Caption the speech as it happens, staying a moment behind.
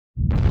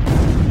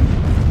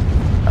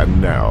And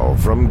now,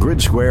 from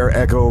Grid Square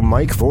Echo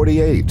Mike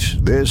 48,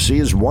 this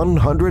is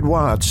 100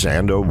 Watts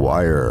and a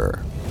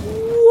Wire.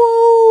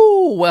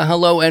 Whoa! Well,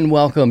 hello and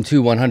welcome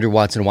to 100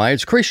 Watts and a Wire.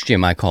 It's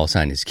Christian. My call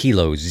sign is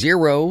Kilo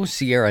Zero,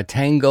 Sierra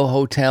Tango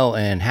Hotel,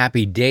 and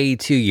happy day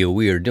to you.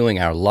 We are doing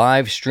our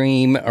live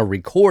stream, a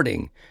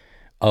recording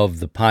of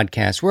the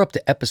podcast. We're up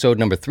to episode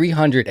number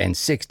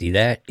 360.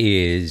 That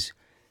is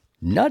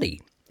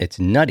nutty. It's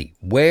nutty.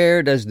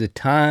 Where does the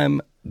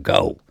time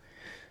go?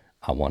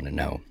 I want to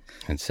know.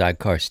 And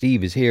Sidecar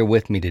Steve is here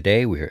with me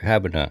today. We're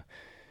having a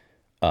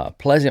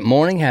pleasant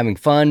morning, having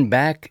fun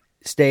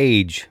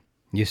backstage.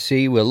 You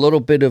see, with a little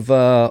bit of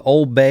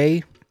Old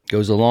Bay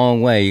goes a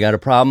long way. You got a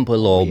problem? Put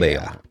a little Old Bay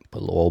on it. Put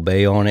a little Old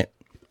Bay on it.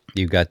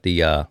 You got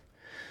the,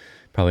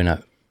 probably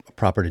not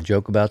proper to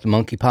joke about the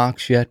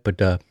monkeypox yet, but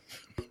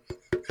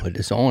put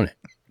this on it.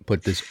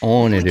 Put this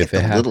on it if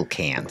it has. Little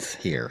cans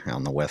here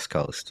on the West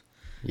Coast.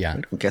 Yeah.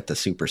 We don't get the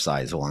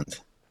supersized ones.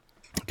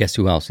 Guess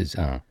who else is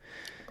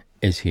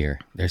here?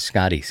 There's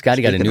Scotty.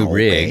 Scotty got a new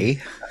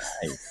rig.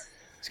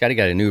 Scotty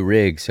got a new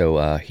rig,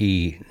 so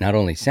he not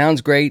only sounds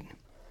great,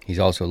 he's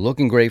also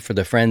looking great for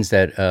the friends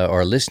that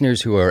are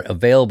listeners who are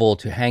available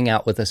to hang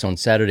out with us on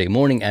Saturday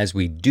morning as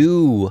we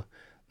do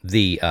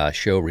the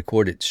show,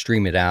 record it,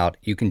 stream it out.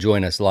 You can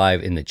join us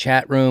live in the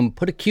chat room.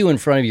 Put a Q in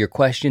front of your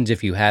questions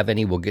if you have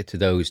any. We'll get to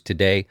those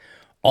today.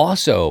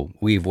 Also,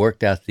 we've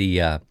worked out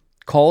the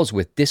calls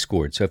with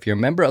Discord. So if you're a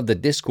member of the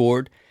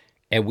Discord,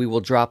 and we will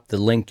drop the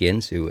link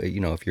in, so,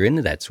 if you're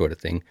into that sort of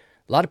thing.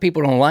 A lot of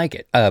people don't like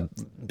it.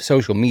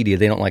 Social media,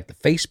 they don't like the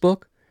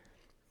Facebook,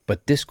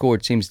 but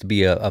Discord seems to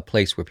be a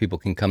place where people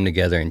can come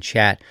together and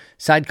chat.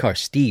 Sidecar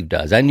Steve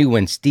does. I knew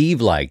when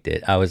Steve liked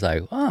it, I was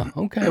like, oh,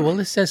 okay, well,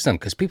 this says something,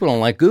 because people don't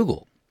like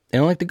Google. They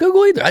don't like the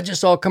Google either. I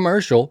just saw a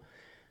commercial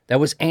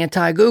that was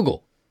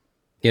anti-Google,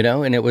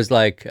 and it was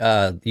like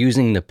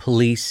using the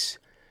Police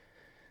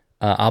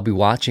I'll Be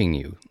Watching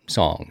You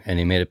song, and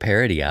he made a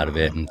parody out of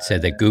it and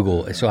said that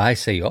Google. So I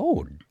say,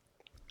 oh,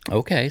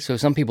 okay. So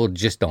some people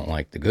just don't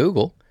like the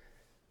Google,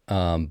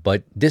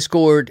 but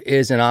Discord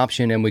is an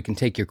option, and we can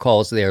take your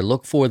calls there.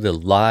 Look for the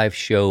live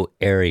show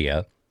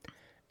area,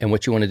 and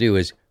what you want to do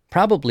is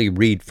probably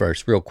read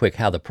first, real quick,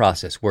 how the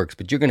process works.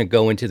 But you're going to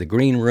go into the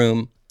green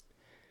room,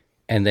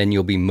 and then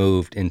you'll be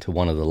moved into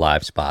one of the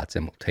live spots,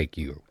 and we'll take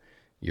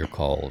your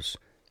calls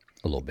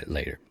a little bit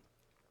later.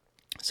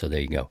 So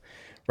there you go.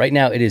 Right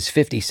now, it is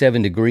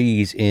 57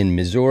 degrees in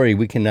Missouri.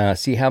 We can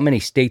see how many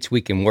states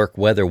we can work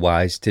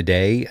weather-wise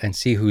today and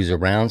see who's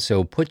around.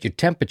 So put your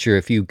temperature,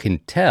 if you can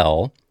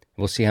tell.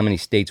 We'll see how many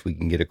states we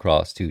can get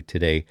across to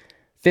today.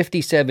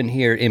 57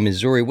 here in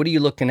Missouri. What are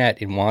you looking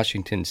at in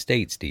Washington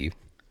State, Steve?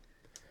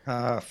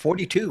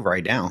 42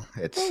 right now.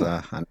 It's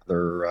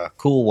another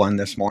cool one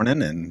this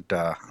morning,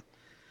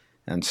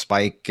 and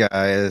Spike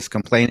is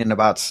complaining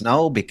about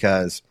snow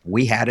because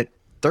we had it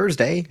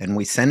Thursday and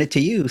we sent it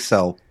to you,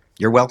 so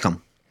you're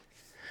welcome.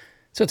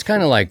 So it's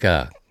kind of like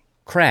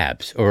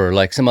crabs or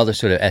like some other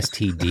sort of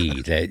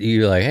STD that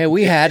you're like, hey,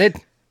 we had it.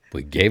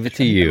 We gave it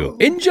to you.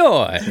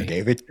 Enjoy.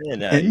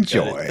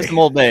 Enjoy. Put some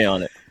Old Bay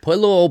on it. Put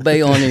a little Old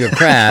Bay on your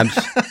crabs.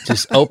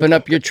 Just open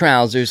up your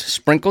trousers.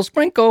 Sprinkle,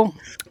 sprinkle.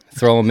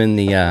 Throw them in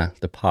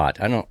the pot.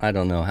 I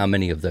don't know how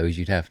many of those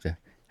you'd have to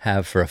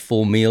have for a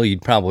full meal.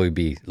 You'd probably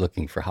be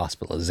looking for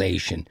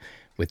hospitalization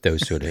with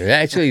those sort of.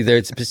 Actually,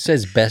 it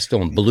says best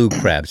on blue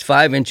crabs,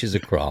 5 inches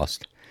across.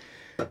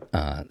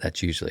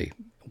 That's usually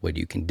what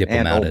you can dip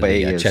them out of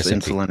the is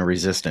Chesapeake. insulin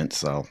resistant,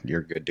 so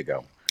you're good to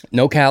go.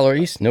 No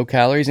calories,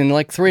 and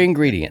like 3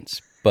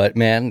 ingredients. But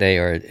man,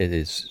 it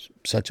is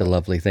such a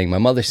lovely thing. My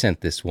mother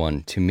sent this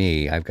one to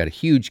me. I've got a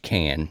huge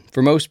can.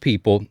 For most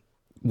people,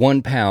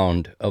 1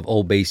 pound of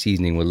Old Bay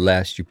seasoning would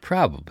last you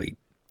probably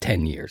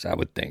 10 years, I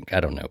would think.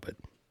 I don't know, but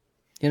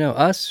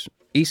us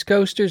East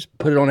Coasters,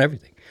 put it on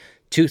everything.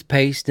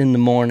 Toothpaste in the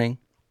morning,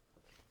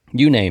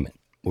 you name it,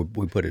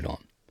 we put it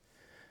on.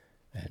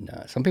 And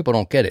some people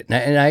don't get it.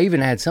 And I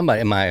even had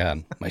somebody,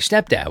 my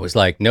stepdad was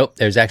like, nope,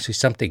 there's actually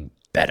something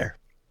better.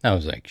 I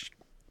was like,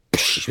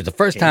 the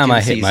first time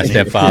I hit my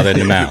stepfather in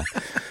the mouth.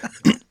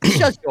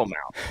 Shut your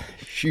mouth.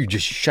 You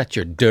just shut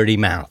your dirty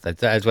mouth.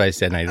 That's what I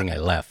said, and I think I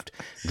left.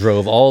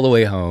 Drove all the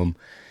way home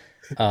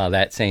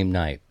that same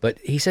night. But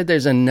he said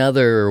there's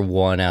another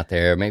one out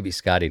there. Maybe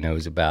Scotty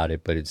knows about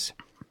it, but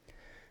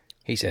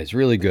he says it's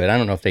really good. I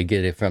don't know if they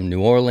get it from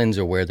New Orleans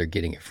or where they're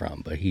getting it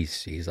from, but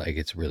he's like,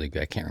 it's really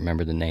good. I can't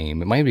remember the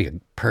name. It might be a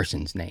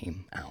person's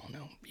name. I don't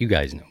know. You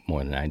guys know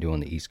more than I do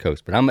on the East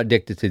Coast, but I'm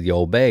addicted to the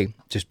Old Bay.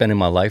 Just been in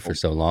my life for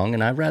so long,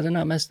 and I'd rather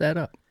not mess that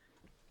up.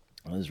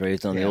 I was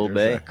raised on the Old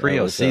Bay.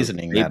 Creole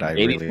seasoning that I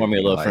baby really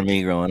formula like. for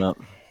me growing up.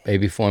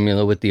 Baby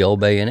formula with the Old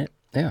Bay in it.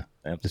 Yeah,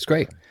 that's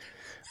great.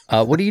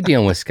 What are you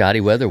dealing with,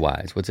 Scotty,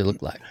 weather-wise? What's it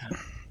look like?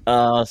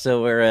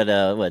 So we're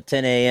at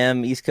 10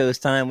 a.m. East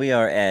Coast time. We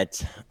are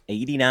at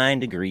 89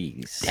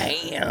 degrees.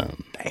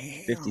 Damn.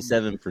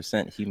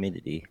 57%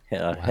 humidity.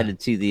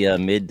 Headed to the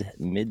mid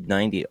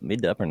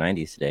to upper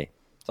 90s today.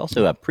 It's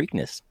also a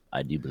Preakness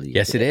I do believe.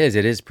 Yes, it is.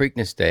 It is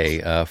Preakness Day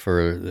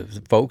for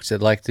the folks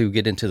that like to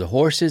get into the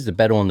horses, the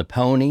bet on the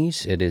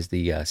ponies. It is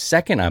the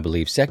second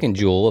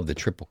jewel of the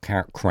Triple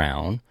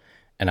Crown.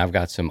 And I've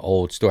got some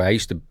old story. I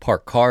used to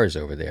park cars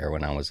over there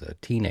when I was a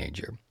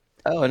teenager.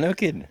 Oh, no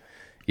kidding.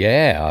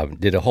 Yeah, I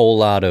did a whole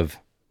lot of,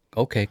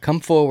 okay, come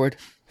forward,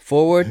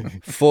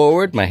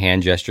 my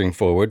hand gesturing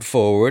forward,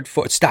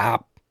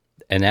 stop.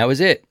 And that was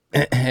it.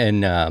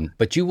 And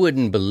but you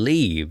wouldn't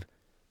believe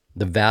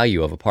the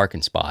value of a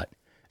parking spot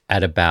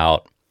at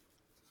about,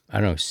 I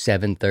don't know,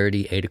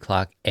 7:30, 8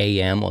 o'clock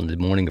a.m. on the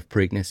morning of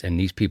Preakness, and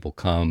these people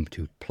come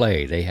to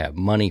play. They have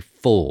money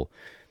full.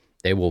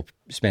 They will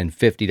spend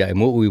 $50. And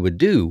what we would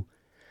do,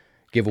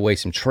 give away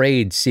some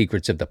trade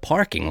secrets of the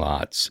parking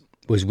lots,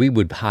 was we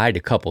would hide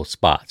a couple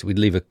spots. We'd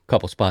leave a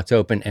couple spots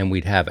open, and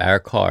we'd have our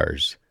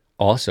cars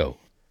also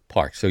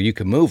parked so you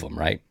could move them,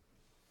 right?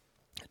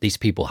 These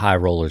people, high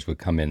rollers, would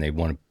come in. They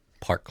want to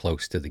park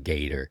close to the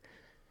gate, or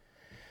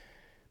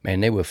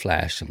man, they would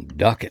flash some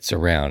ducats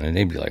around, and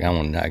they'd be like, I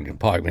want to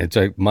park. And it's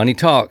like money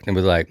talk. And it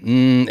was like,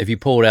 if you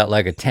pulled out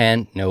like a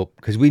 10, nope,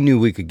 because we knew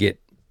we could get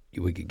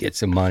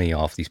some money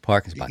off these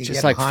parking spots.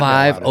 Just like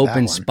 5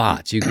 open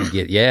spots, you could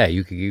get. Yeah,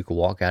 you could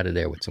walk out of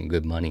there with some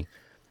good money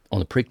on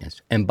the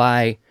Preakness. And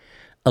by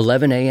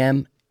 11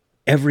 a.m.,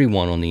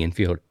 everyone on the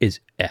infield is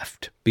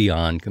effed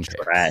beyond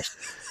compare.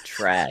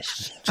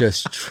 Trashed.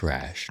 Just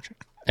trashed.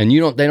 And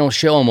they don't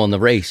show them on the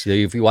race.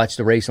 If you watch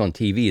the race on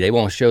TV, they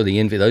won't show the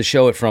infield. They'll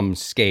show it from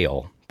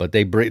scale, but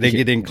they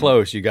get in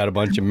close. You got a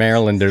bunch of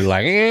Marylanders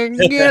like,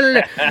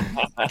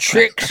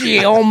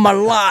 Trixie on my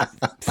lot,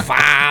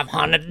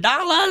 $500.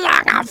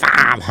 I got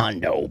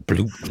 $500.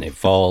 Bloop, and they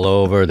fall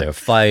over. They're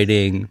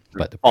fighting,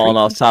 but falling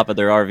off top of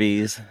their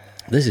RVs.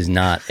 This is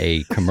not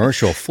a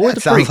commercial for the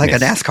Preakness. Sounds like a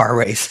NASCAR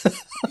race.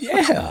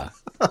 Yeah,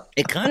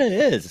 it kind of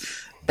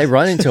is. They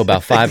run until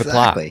about 5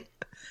 o'clock. Exactly.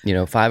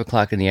 5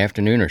 o'clock in the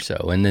afternoon or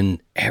so. And then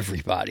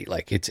everybody,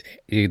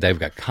 they've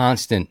got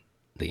constant,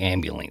 the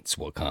ambulance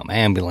will come.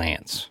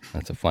 Ambulance.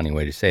 That's a funny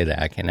way to say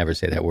that. I can't never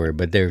say that word,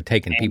 but they're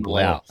taking people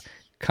out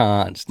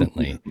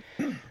constantly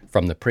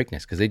from the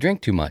Preakness because they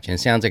drink too much. And it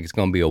sounds like it's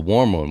going to be a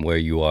warm one where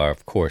you are.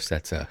 Of course,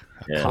 that's a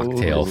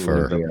cocktail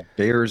for. The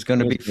beer's going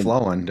to be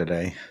flowing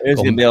today. There's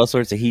going to be all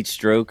sorts of heat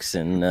strokes,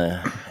 and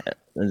the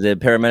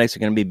paramedics are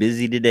going to be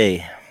busy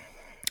today.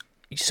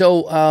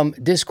 So,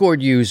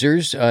 Discord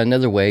users,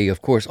 another way,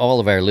 of course, all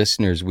of our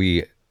listeners,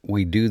 we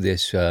do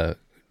this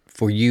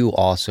for you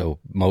also,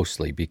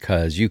 mostly,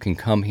 because you can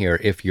come here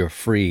if you're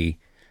free.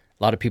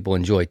 A lot of people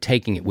enjoy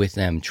taking it with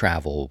them,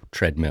 travel,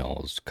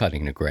 treadmills,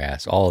 cutting the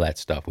grass, all that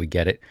stuff. We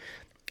get it.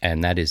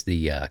 And that is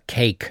the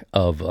cake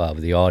of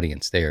the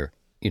audience there,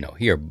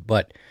 here.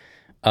 But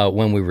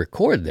when we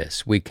record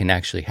this, we can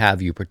actually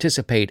have you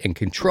participate and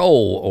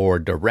control or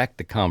direct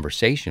the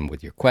conversation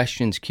with your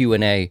questions,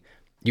 Q&A.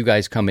 You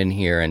guys come in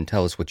here and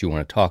tell us what you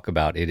want to talk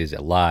about. It is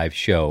a live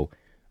show,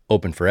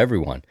 open for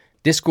everyone.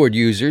 Discord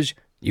users,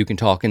 you can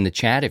talk in the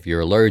chat if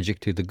you're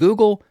allergic to the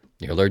Google,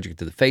 you're allergic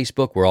to the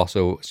Facebook. We're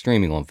also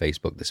streaming on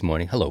Facebook this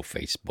morning. Hello,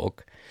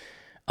 Facebook.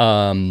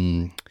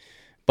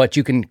 But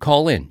you can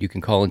call in. You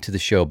can call into the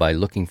show by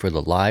looking for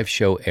the live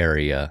show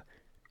area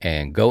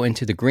and go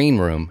into the green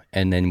room,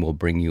 and then we'll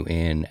bring you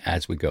in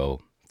as we go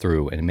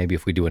through. And maybe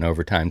if we do an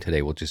overtime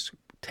today, we'll just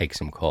take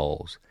some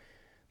calls.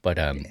 But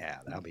yeah,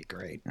 that'll be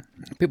great.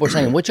 People are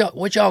saying, what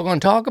y'all going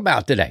to talk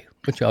about today?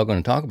 What y'all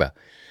going to talk about?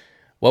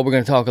 Well, we're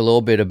going to talk a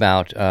little bit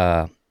about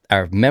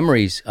our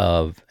memories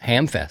of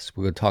Hamfest.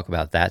 We're going to talk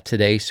about that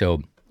today.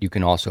 So you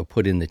can also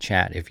put in the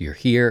chat if you're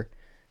here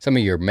some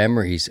of your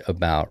memories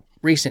about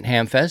recent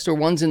Hamfest or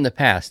ones in the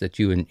past that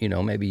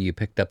maybe you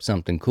picked up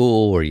something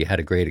cool or you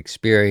had a great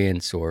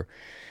experience, or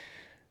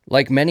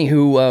like many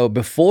who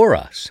before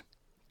us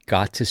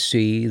got to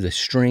see the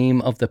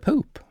stream of the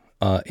poop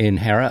in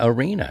Hara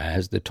Arena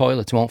as the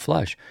toilets won't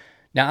flush.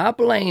 Now, I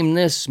blame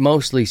this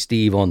mostly,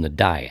 Steve, on the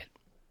diet.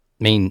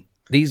 I mean,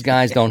 these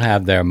guys don't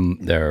have their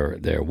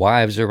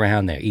wives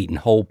around. They're eating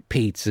whole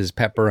pizzas,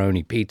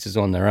 pepperoni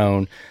pizzas on their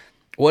own,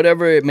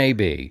 whatever it may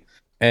be.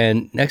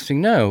 And next thing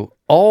you know,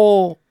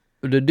 all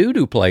the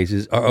doo-doo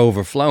places are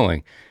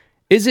overflowing.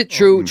 Is it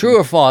true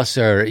or false,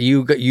 sir?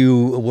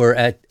 You were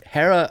at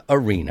Hara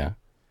Arena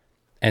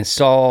and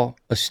saw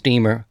a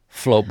steamer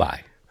float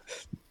by.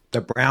 The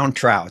brown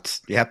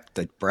trouts. Yep,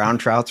 the brown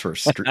trouts were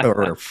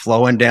were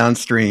flowing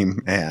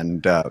downstream,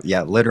 and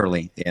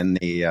literally in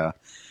the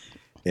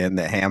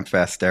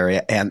Hamfest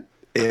area, and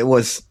it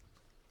was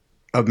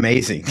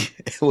amazing.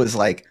 It was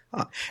like,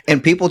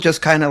 and people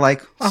just kind of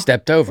like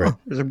stepped over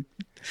it.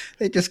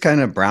 They just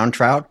kind of brown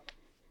trout,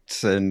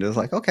 and it was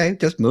like, okay,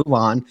 just move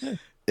on.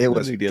 It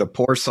was the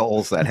poor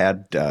souls that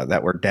had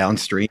that were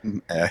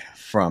downstream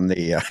from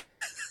the.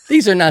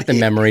 These are not the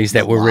memories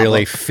that we're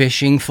really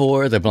fishing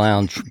for. The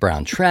brown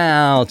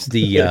trouts,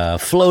 the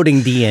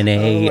floating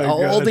DNA,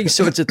 all these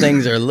sorts of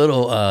things are a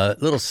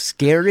little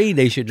scary.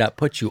 They should not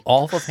put you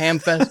off of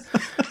Hamfest.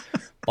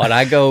 But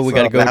we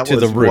got to go to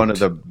the root. One of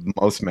the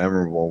most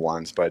memorable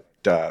ones. But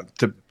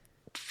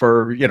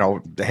for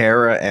the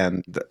Hara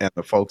and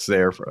the folks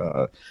there,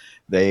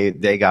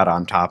 they got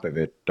on top of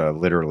it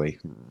literally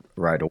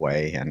right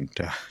away and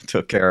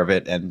took care of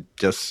it, and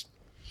just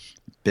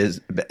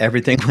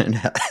everything went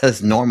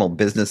as normal,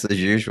 business as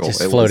usual.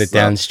 Just floated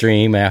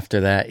downstream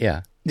after that,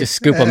 yeah. Just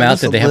scoop them out.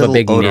 Did they have a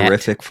big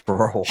odorific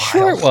for a while?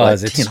 Sure it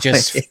was. It's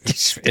just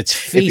it's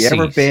feces. If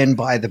you ever been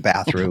by the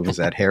bathrooms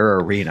at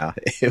Hara Arena,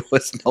 it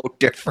was no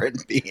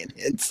different being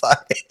inside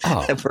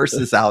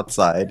versus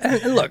outside.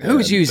 And look,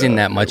 who's using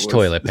that much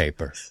toilet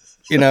paper?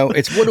 You know,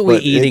 it's what are we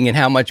eating and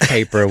how much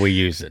paper are we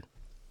using?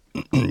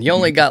 You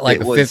only got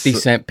like a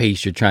 50-cent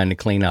piece you're trying to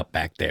clean up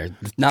back there.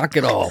 Knock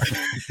it off.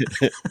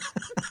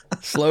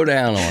 Slow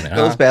down on it.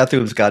 Those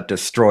bathrooms got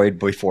destroyed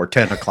before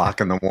 10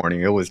 o'clock in the morning.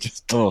 It was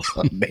just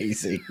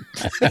amazing.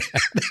 They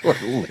were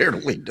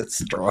literally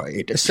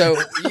destroyed. So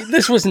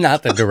this was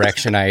not the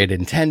direction I had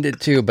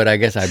intended to, but I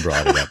guess I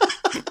brought it up.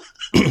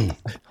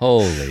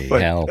 Holy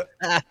hell.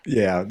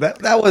 Yeah,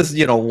 that was,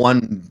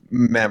 one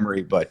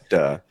memory, but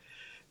the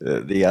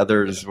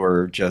others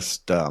were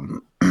just...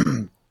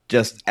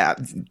 I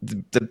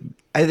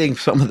think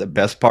some of the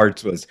best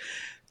parts was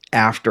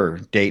after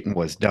Dayton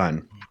was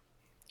done,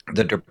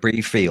 the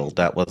debris field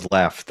that was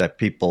left, that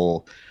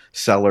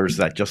sellers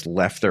that just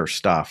left their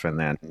stuff, and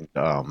then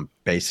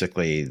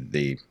basically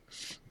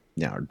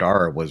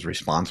Dara was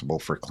responsible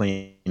for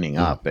cleaning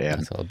up.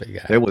 And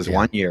there was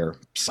one year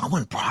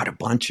someone brought a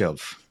bunch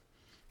of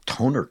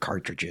toner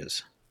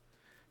cartridges,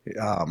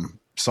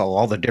 so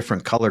all the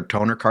different colored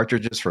toner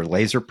cartridges for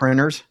laser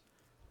printers,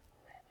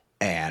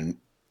 and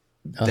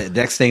the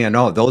next thing I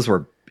know, those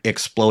were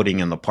exploding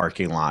in the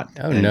parking lot.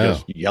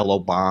 Just yellow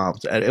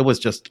bombs. It was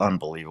just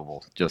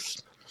unbelievable.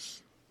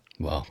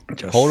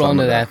 Hold on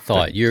to that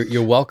thought.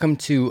 You're welcome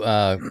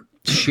to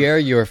share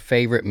your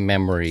favorite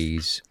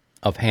memories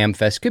of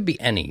Hamfest. Could be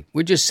any.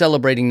 We're just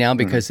celebrating now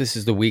because this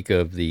is the week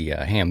of the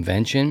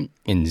Hamvention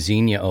in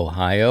Xenia,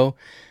 Ohio.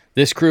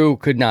 This crew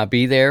could not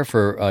be there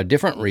for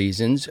different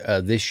reasons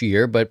this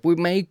year, but we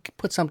may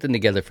put something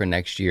together for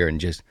next year and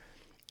just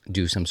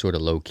do some sort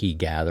of low-key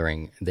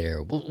gathering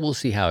there. We'll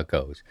see how it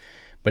goes.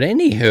 But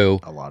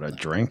anywho... A lot of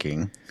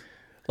drinking.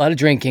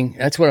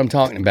 That's what I'm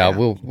talking about.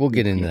 Yeah. We'll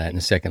get into that in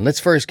a second. Let's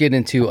first get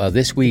into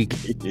this week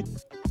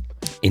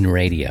in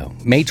radio.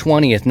 May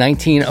 20th,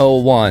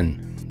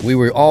 1901. We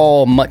were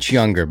all much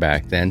younger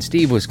back then.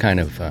 Steve was kind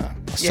of a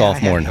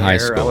sophomore in high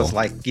school. I was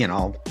like,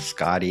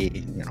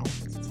 Scotty,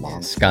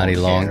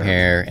 long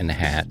hair and a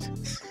hat.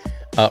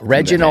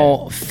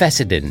 Reginald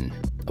Fessenden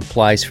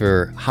applies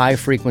for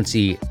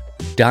high-frequency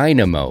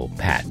dynamo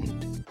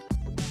patent.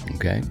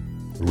 Okay?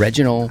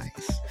 Reginald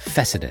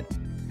Fessenden.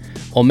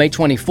 On May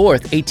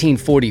 24th,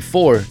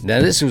 1844,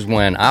 now this was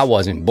when I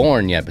wasn't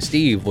born yet, but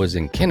Steve was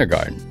in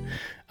kindergarten.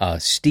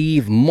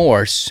 Steve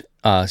Morse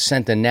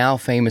sent the now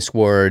famous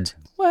words,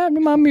 "What happened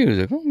to my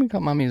music? Let me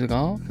cut my music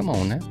off. Come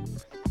on now.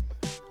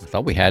 I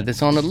thought we had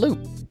this on a loop.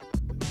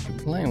 You're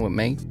playing with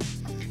me."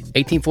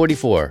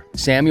 1844,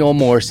 Samuel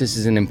Morse, this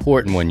is an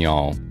important one,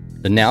 y'all.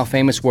 The now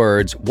famous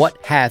words,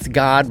 "What hath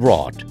God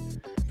wrought?"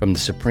 from the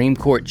Supreme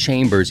Court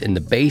chambers in the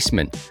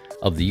basement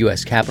of the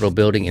U.S. Capitol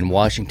building in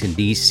Washington,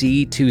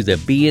 D.C. to the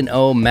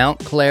B&O Mount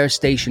Clair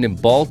station in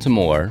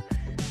Baltimore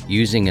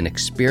using an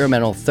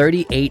experimental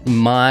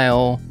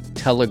 38-mile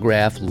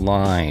telegraph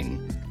line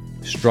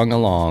strung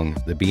along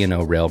the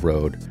B&O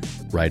Railroad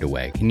right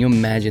away. Can you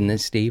imagine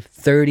this, Steve?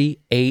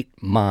 38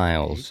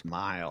 miles. 8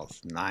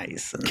 miles.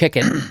 Nice. Kick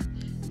it.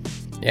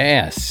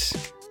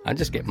 Yes. I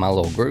just get my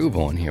little groove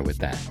on here with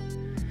that.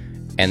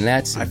 And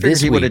that's I figured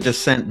he would have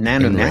just sent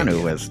Nanu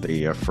Nanu as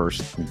the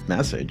first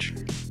message.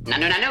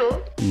 Nanu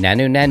Nanu.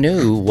 Nanu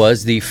Nanu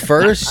was the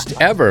first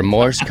ever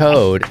Morse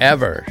code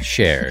ever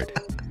shared.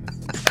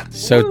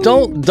 So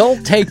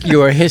don't take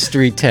your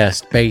history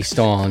test based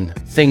on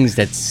things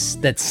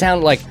that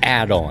sound like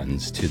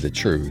add-ons to the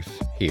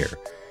truth here.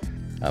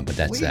 But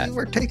that's that.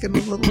 We're taking a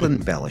little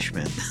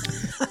embellishment.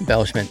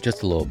 Embellishment,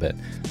 just a little bit.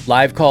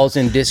 Live calls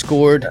in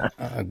Discord.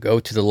 Go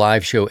to the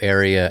live show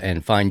area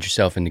and find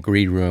yourself in the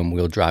greed room.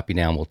 We'll drop you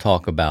down. We'll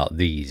talk about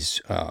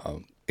these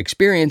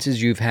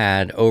experiences you've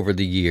had over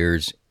the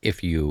years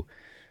if you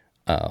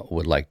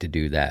would like to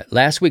do that.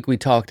 Last week we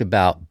talked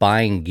about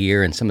buying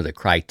gear and some of the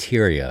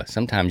criteria.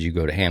 Sometimes you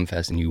go to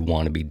Hamfest and you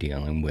want to be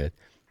dealing with,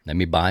 let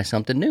me buy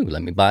something new.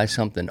 Let me buy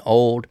something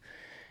old.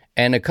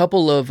 And a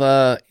couple of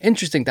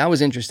that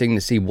was interesting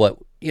to see what,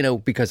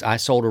 because I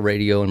sold a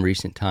radio in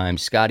recent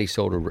times. Scotty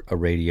sold a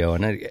radio,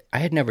 and I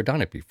had never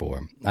done it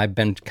before. I've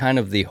been kind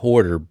of the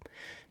hoarder.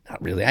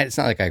 Not really. It's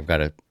not like I've got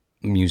a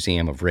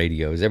museum of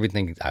radios.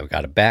 Everything, I've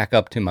got a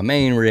backup to my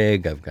main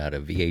rig. I've got a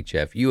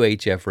VHF,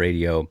 UHF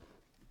radio,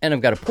 and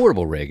I've got a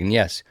portable rig. And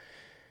yes,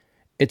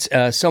 it's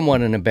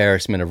somewhat an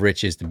embarrassment of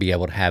riches to be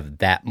able to have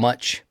that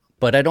much.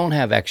 But I don't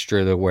have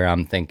extra to where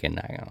I'm thinking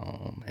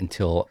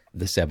until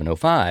the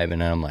 705,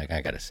 and I'm like, I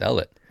got to sell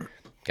it.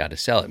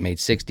 Made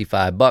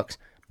 $65.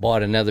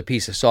 Bought another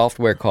piece of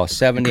software,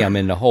 cost $70. I'm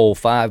in the hole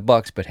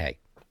 $5. But hey,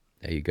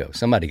 there you go.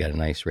 Somebody got a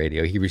nice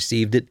radio. He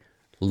received it,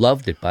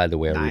 loved it. By the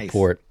way, a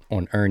report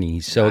on Ernie.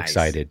 He's so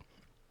excited,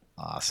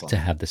 awesome, to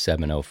have the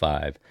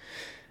 705.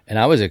 And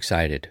I was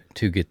excited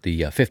to get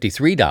the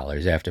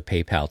 $53 after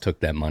PayPal took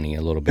that money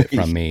a little bit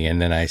from me,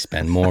 and then I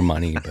spent more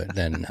money,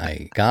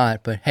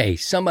 but hey,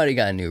 somebody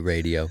got a new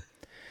radio.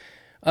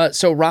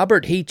 So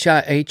Robert, he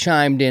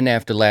chimed in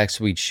after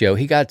last week's show.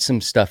 He got some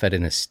stuff at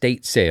an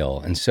estate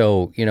sale. And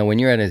so, when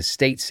you're at an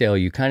estate sale,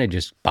 you kind of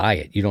just buy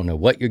it. You don't know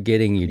what you're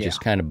getting. You just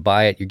kind of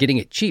buy it. You're getting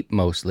it cheap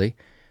mostly.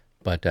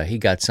 But he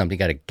got something. He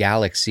got a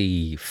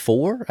Galaxy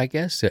 4, I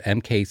guess, a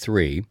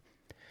MK3.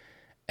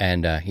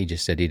 And he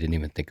just said he didn't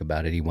even think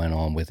about it. He went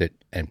on with it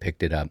and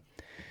picked it up.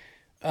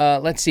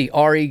 Let's see.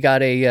 Ari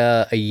got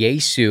a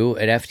Yaesu,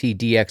 an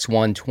FTDX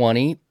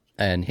 120.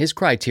 And his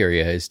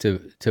criteria is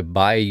to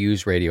buy a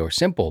used radio.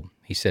 Simple.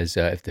 He says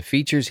if the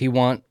features he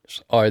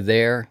wants are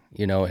there,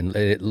 and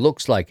it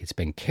looks like it's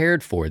been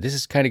cared for. This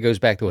is kind of goes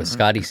back to what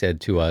Scotty said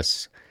to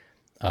us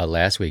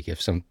last week. If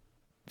some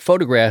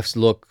photographs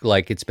look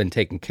like it's been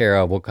taken care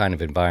of, what kind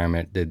of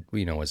environment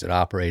was it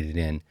operated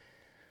in?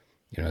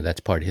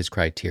 That's part of his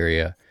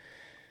criteria.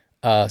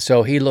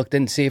 So he looked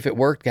in to see if it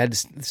worked, had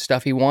the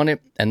stuff he wanted,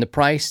 and the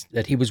price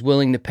that he was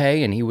willing to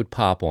pay, and he would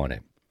pop on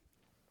it.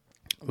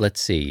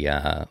 Let's see.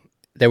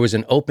 There was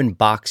an open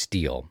box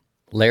deal.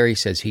 Larry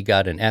says he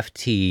got an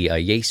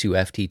Yaesu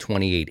FT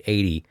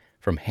 2880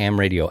 from Ham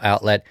Radio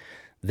Outlet.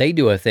 They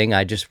do a thing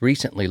I just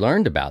recently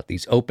learned about,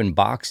 these open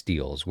box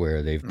deals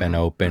where they've been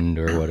opened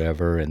or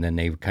whatever, and then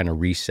they kind of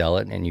resell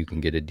it, and you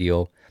can get a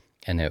deal,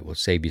 and it will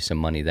save you some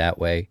money that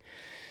way.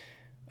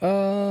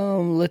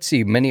 Let's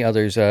see, many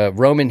others.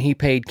 Roman, he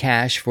paid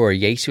cash for a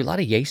Yaesu. A lot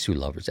of Yaesu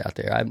lovers out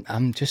there.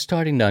 I'm just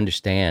starting to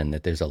understand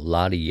that there's a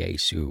lot of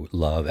Yaesu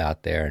love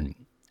out there, and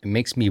it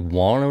makes me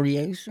want a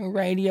Yaesu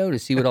radio to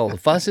see what all the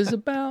fuss is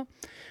about.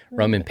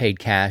 Roman paid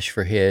cash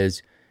for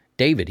his.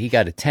 David, he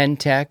got a 10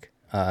 Tech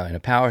and a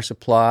power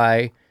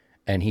supply,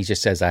 and he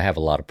just says, I have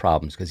a lot of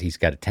problems because he's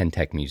got a 10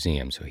 Tech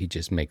museum, so he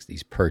just makes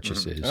these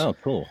purchases. Oh,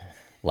 cool.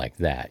 Like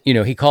that.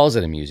 He calls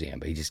it a museum,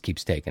 but he just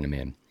keeps taking them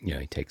in.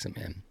 He takes them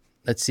in.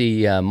 Let's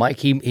see, Mike,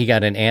 he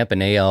got an amp, an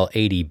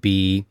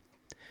AL80B,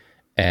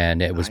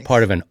 and it was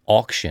part of an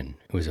auction.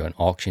 It was an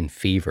auction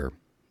fever.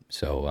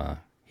 So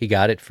he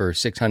got it for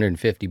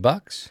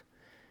 $650,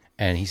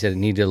 and he said it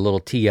needed a little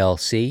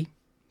TLC,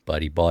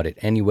 but he bought it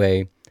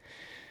anyway.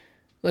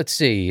 Let's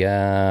see,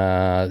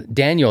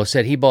 Daniel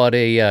said he bought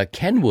a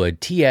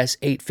Kenwood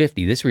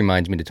TS850. This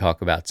reminds me to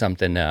talk about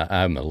something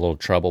I'm a little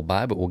troubled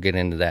by, but we'll get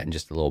into that in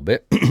just a little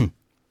bit.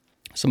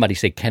 Somebody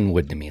say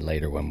Kenwood to me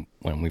later when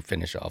we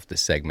finish off this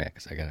segment,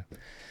 because I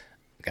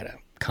gotta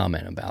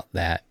comment about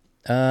that.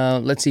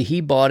 Let's see. He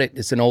bought it.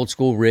 It's an old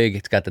school rig.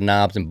 It's got the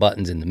knobs and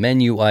buttons and the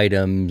menu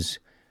items,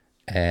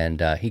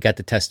 and he got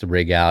to test the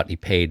rig out. He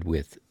paid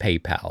with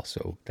PayPal,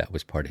 so that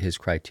was part of his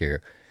criteria.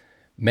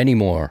 Many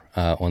more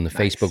on the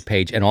Facebook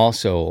page and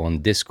also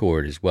on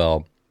Discord as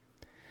well.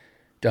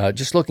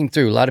 Just looking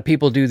through, a lot of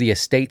people do the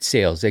estate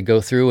sales. They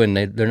go through and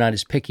they're not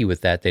as picky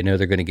with that. They know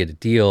they're going to get a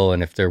deal,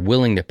 and if they're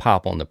willing to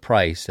pop on the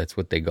price, that's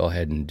what they go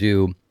ahead and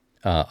do.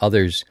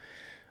 Others,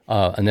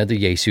 another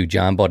Yaesu,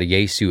 John bought a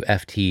Yaesu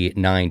FT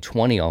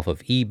 920 off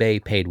of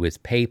eBay, paid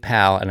with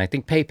PayPal, and I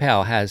think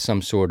PayPal has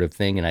some sort of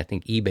thing, and I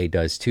think eBay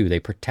does too. They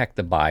protect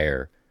the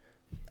buyer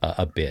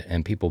a bit,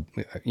 and people,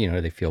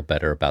 they feel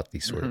better about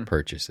these sort of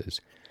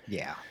purchases.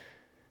 Yeah.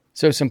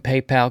 So some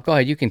PayPal. Go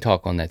ahead. You can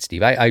talk on that,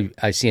 Steve.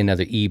 I see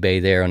another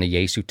eBay there on a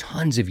Yaesu.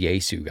 Tons of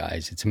Yaesu,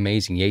 guys. It's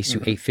amazing. Yaesu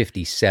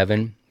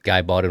 857.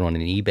 Guy bought it on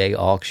an eBay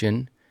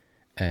auction.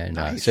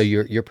 And so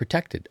you're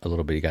protected a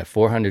little bit. You got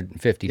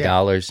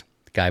 $450.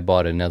 The guy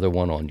bought another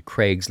one on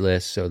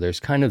Craigslist. So there's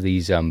kind of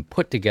these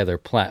put together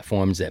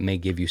platforms that may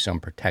give you some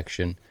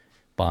protection.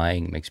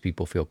 Buying makes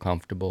people feel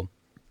comfortable.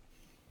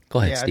 Go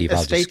ahead, Steve.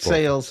 Estate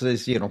sales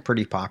is,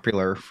 pretty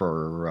popular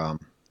for,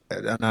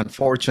 and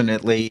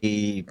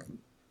unfortunately,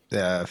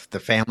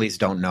 the families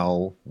don't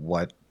know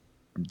what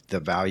the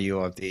value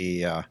of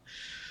the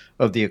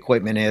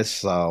equipment is.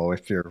 So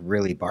if you're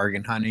really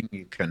bargain hunting,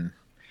 you can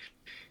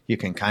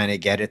kind of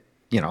get it,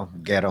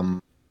 get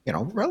them,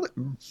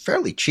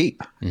 fairly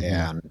cheap.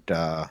 And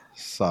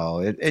so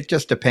it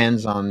just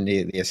depends on the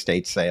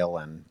estate sale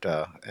and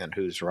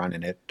who's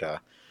running it.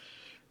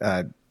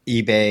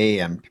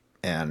 eBay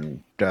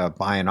and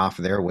buying off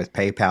of there with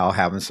PayPal,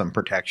 having some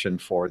protection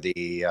for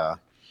the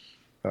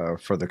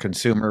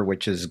consumer,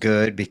 which is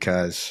good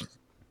because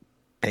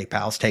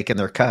PayPal's taking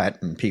their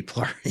cut and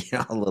people are,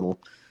 a little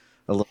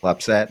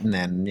upset, and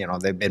then,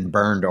 they've been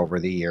burned over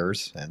the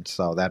years. And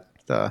so that,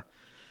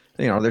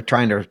 they're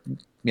trying to,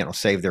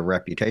 save their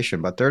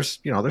reputation, but there's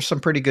some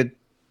pretty good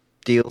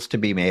deals to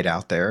be made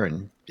out there.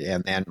 And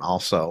then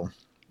also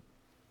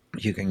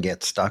you can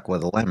get stuck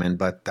with a lemon,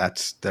 but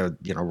that's the,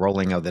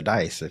 rolling of the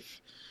dice.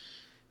 If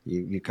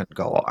you can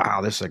go,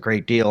 wow, this is a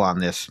great deal on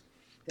this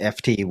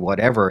FT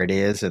whatever it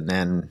is,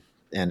 and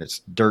it's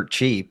dirt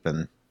cheap,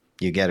 and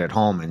you get it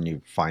home and you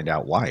find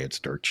out why it's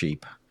dirt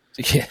cheap.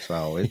 Yeah.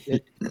 So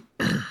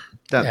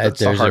that's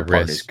the hard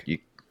part. Risk.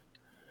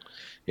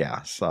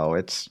 So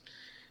it's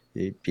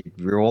you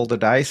roll the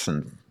dice,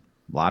 and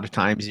a lot of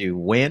times you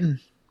win,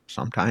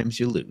 sometimes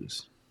you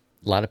lose.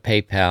 A lot of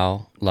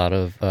PayPal, a lot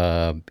of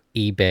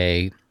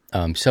eBay.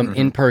 Some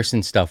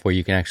in-person stuff where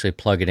you can actually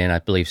plug it in. I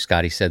believe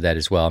Scotty said that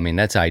as well. I mean,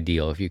 that's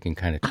ideal if you can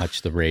kind of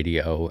touch the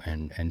radio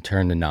and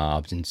turn the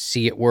knobs and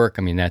see it work.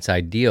 I mean, that's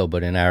ideal.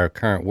 But in our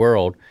current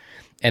world,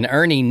 and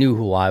Ernie knew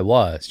who I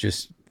was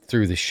just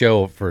through the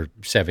show for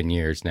 7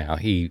 years now.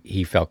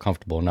 He felt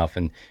comfortable enough.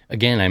 And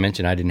again, I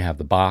mentioned I didn't have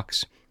the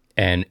box.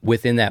 And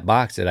within that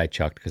box that I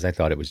chucked, because I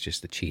thought it was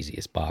just the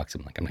cheesiest box,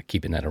 I'm like, I'm not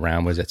keeping that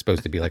around. Was that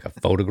supposed to be like a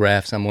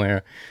photograph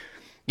somewhere?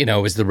 You know,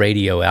 it was the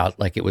radio out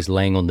like it was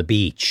laying on the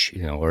beach,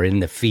 you know, or in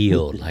the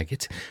field.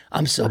 Like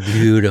I'm so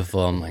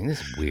beautiful. I'm like,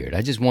 this is weird.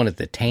 I just wanted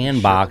the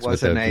tan box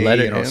with the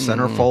letter.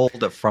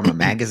 Centerfold from a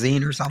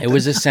magazine or something. It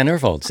was a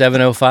centerfold,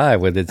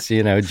 705 with its,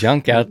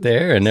 junk out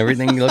there and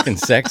everything looking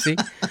sexy.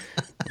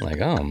 I'm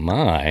like, oh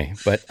my.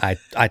 But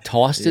I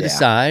tossed it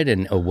aside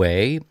and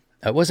away.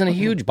 It wasn't a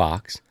huge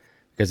box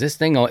because this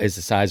thing is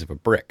the size of a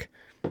brick.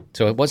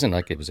 So it wasn't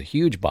like it was a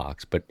huge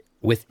box, but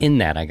within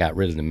that, I got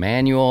rid of the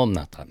manual. And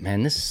I thought,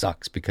 man, this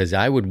sucks because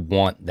I would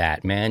want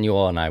that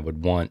manual and I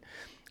would want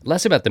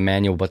less about the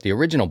manual, but the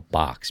original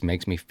box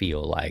makes me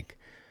feel like,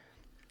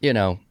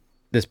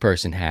 this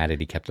person had it.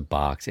 He kept the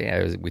box.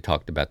 Yeah, we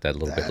talked about that a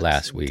little bit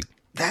last week.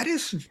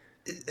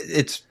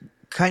 It's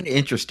kind of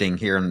interesting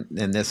here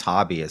in this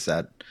hobby is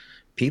that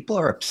people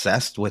are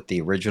obsessed with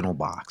the original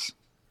box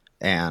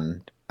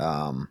and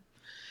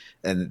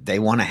they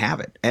want to have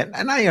it.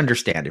 And I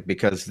understand it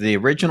because the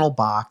original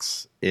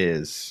box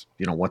is,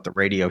 what the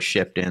radio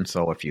shipped in.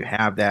 So if you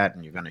have that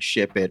and you're going to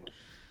ship it,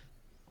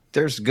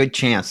 there's a good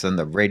chance then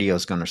the radio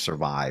is going to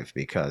survive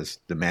because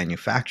the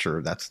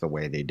manufacturer, that's the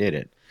way they did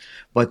it.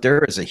 But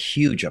there is a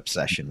huge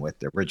obsession with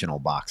the original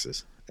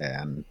boxes.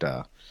 And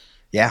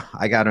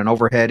I got an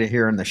overhead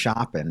here in the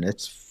shop and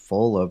it's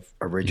full of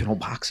original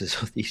boxes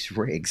of these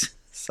rigs.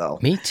 So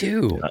me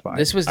too.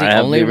 This was the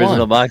only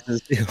original one.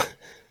 Boxes too.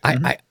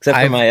 Except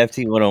for my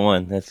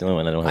FT101. That's the only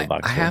one I don't have a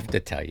box I have to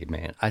tell you,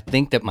 man, I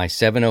think that my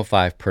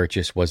 705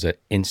 purchase was an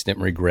instant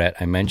regret.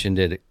 I mentioned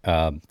it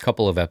a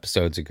couple of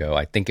episodes ago.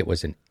 I think it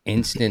was an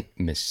instant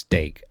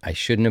mistake. I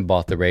shouldn't have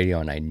bought the radio,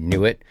 and I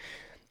knew it.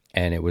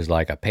 And it was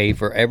like I paid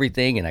for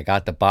everything, and I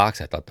got the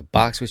box. I thought the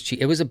box was cheap.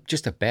 It was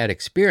just a bad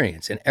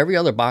experience. And every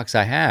other box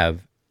I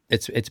have,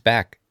 it's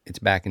back. It's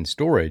back in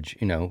storage,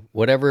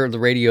 whatever the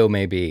radio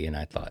may be. And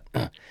I thought,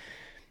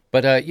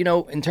 But,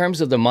 in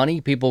terms of the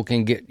money people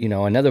can get,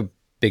 another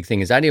big thing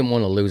is I didn't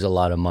want to lose a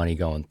lot of money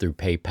going through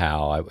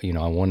PayPal.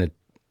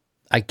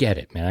 I get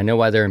it, man. I know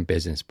why they're in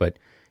business, but,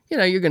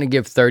 you're going to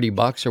give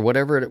 $30 or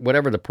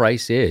whatever the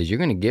price is. You're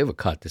going to give a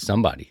cut to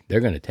somebody.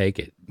 They're going to take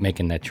it,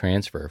 making that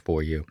transfer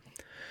for you.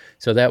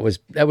 So that was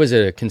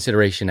a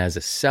consideration as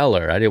a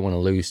seller. I didn't want to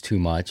lose too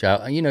much.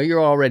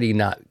 You're already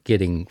not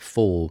getting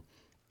full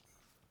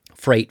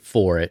freight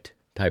for it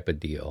type of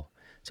deal.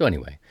 So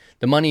anyway.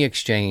 The money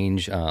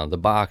exchange, the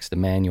box, the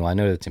manual, I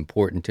know that's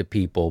important to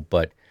people,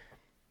 but,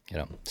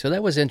 so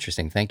that was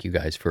interesting. Thank you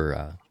guys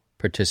for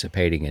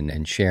participating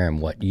and sharing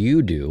what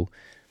you do.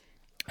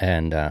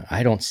 And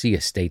I don't see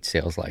estate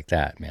sales like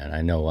that, man.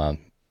 I know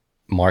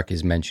Mark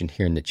has mentioned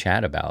here in the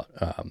chat about,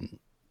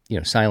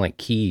 silent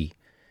key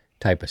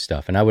type of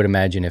stuff. And I would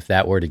imagine if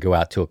that were to go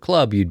out to a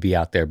club, you'd be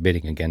out there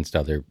bidding against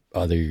other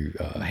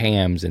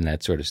hams and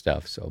that sort of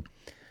stuff. So.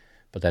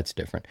 But that's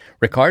different.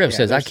 Ricardo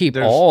says, I keep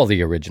all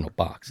the original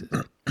boxes.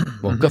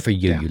 Well, good for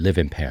you. Yeah. You live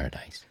in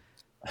paradise.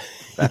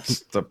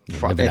 That's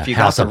if you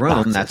got the room,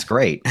 boxes. That's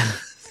great.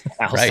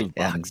 Right.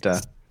 And,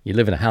 you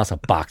live in a house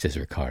of boxes,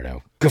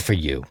 Ricardo. Good for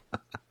you.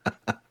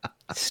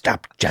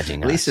 Stop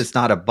judging us. At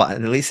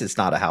least it's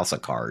not a house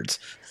of cards.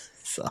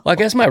 So. Well, I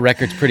guess my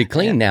record's pretty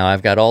clean now.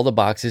 I've got all the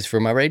boxes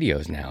for my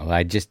radios now.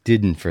 I just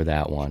didn't for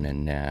that one,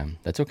 and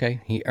that's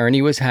okay.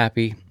 Ernie was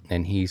happy,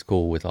 and he's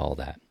cool with all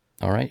that.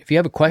 All right. If you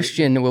have a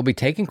question, we'll be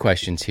taking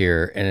questions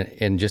here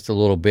in just a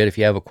little bit. If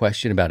you have a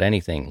question about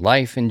anything,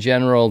 life in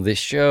general, this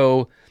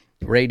show,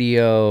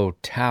 radio,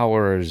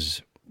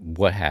 towers,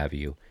 what have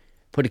you,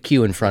 put a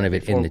Q in front of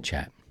it in the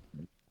chat.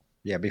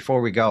 Yeah.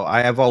 Before we go,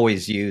 I have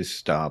always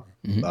used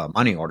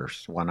money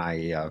orders when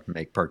I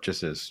make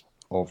purchases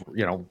over,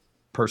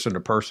 person to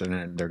person,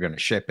 and they're going to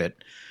ship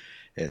it.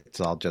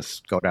 I'll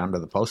just go down to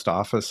the post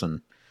office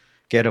and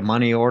get a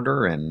money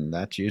order, and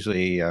that's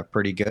usually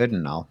pretty good.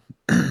 And I'll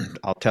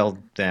tell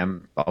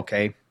them,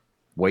 okay,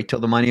 wait till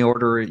the money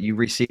order, you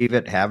receive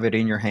it, have it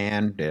in your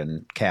hand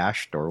and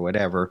cashed or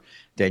whatever,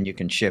 then you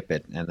can ship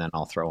it. And then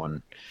I'll throw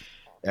in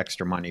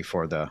extra money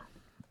for the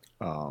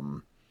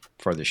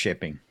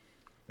shipping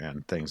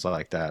and things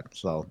like that.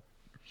 So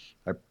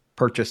I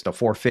purchased a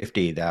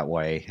 450 that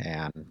way,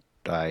 and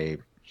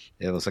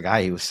it was a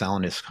guy who was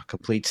selling his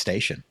complete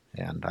station,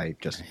 and I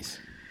just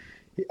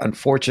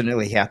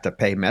unfortunately had to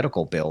pay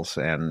medical bills.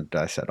 And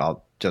I said,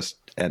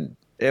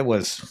 he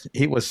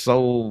was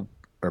so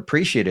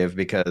appreciative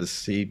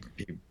because he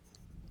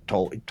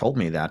told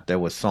me that there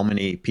was so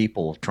many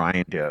people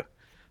trying to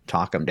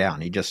talk him down.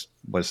 He just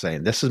was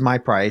saying, this is my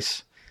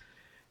price.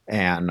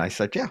 And I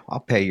said, yeah, I'll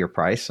pay your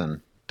price,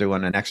 and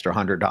doing an extra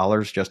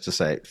 $100 just to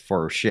say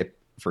for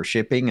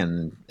shipping.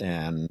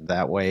 And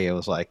that way it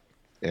was like,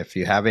 if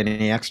you have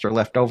any extra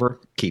left over,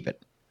 keep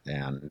it.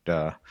 And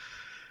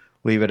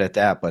leave it at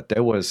that. But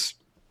there was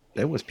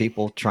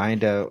people trying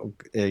to,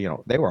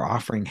 they were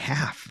offering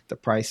half the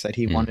price that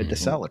he wanted to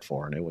sell it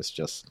for, and it was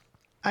just,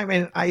 I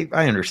mean, I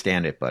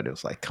understand it, but it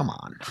was like, come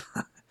on,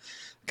 the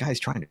guy's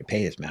trying to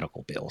pay his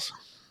medical bills.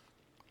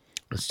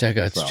 Let's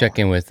check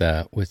in with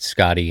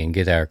Scotty and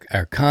get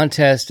our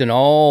contest and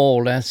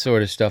all that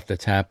sort of stuff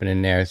that's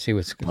happening there. See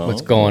what's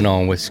going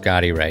on with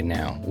Scotty right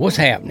now. What's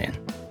happening?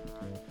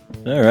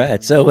 All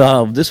right.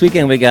 So this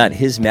weekend we got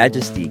His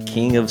Majesty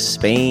King of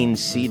Spain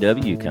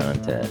CW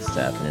contest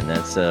happening.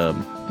 That's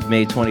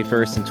May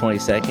 21st and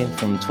 22nd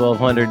from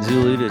 1200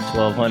 Zulu to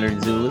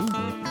 1200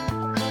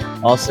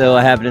 Zulu. Also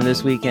happening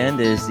this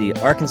weekend is the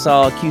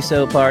Arkansas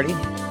QSO party.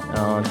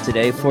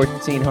 Today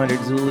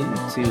 1400 Zulu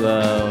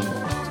to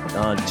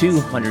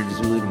 200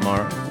 Zulu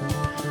tomorrow.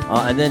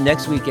 And then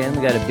next weekend,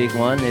 we got a big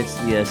one. It's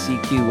the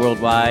CQ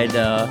Worldwide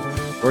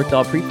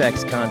Berthold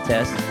Prefects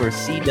Contest for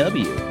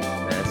CW.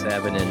 That's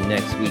happening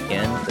next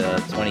weekend,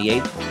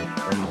 28th,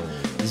 from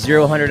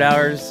 00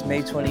 hours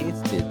May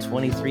 28th to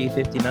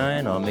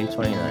 23:59 on May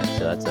 29th.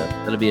 So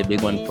that'll be a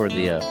big one for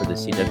the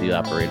CW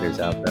operators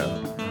out there.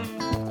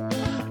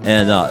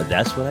 And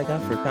that's what I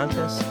got for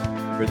contests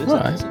for this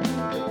episode.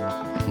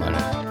 I'm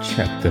gonna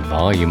check the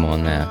volume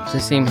on that. Does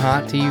it seem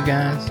hot to you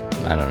guys?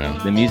 I don't know.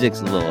 The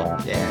music's a little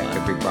hot. Yeah, it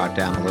could be brought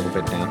down a little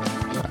bit down.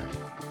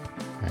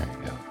 There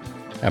you go.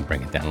 I'll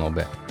bring it down a little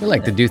bit. We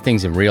like to do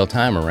things in real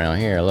time around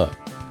here. Look,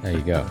 there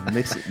you go.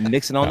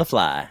 Mixing on the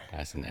fly.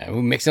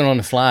 We're mixing on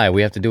the fly.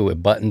 We have to do it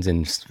with buttons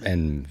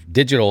and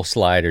digital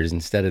sliders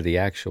instead of the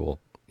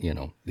actual,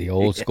 the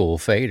old school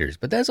faders.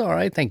 But that's all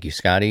right. Thank you,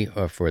 Scotty,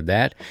 for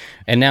that.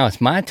 And now it's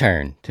my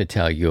turn to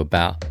tell you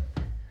about.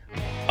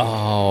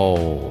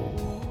 Oh,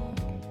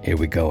 here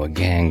we go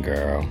again,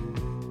 girl.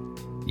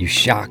 You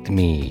shocked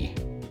me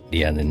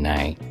the other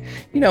night.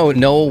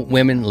 No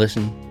women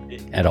listen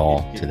at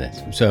all to this.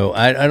 So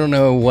I don't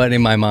know what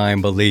in my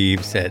mind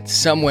believes that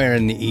somewhere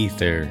in the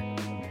ether,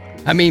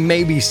 I mean,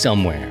 maybe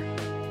somewhere,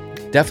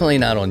 definitely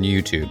not on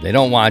YouTube. They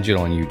don't watch it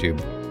on YouTube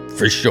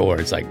for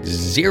sure. It's like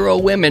 0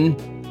 women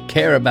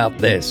care about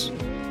this.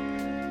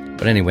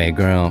 But anyway,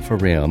 girl, for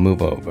real,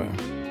 move over.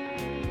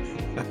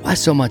 Why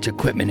so much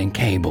equipment and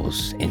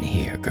cables in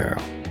here,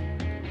 girl?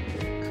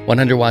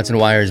 100 Watts and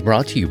Wire is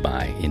brought to you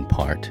in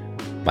part,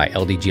 by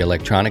LDG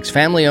Electronics.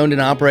 Family owned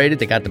and operated.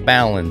 They got the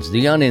ballons,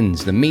 the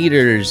onions, the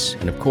meters,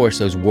 and of course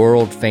those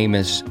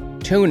world-famous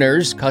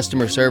tuners.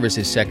 Customer service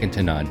is second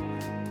to none.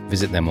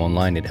 Visit them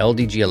online at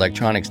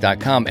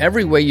ldgelectronics.com.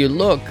 Everywhere you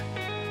look,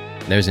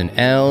 there's an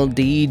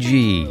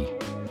LDG.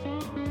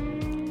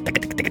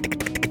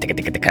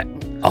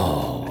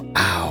 Oh,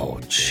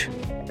 ouch.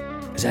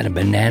 Is that a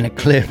banana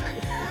clip?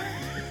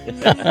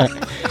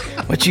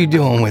 What you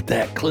doing with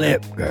that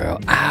clip, girl?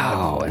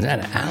 Ow, is that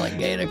an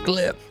alligator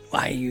clip?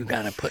 Why you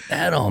gotta put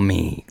that on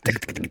me?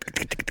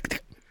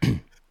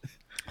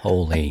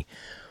 Holy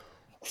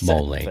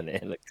moly.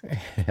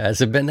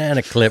 That's a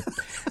banana clip.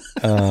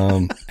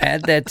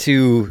 Add that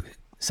to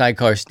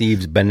Sidecar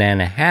Steve's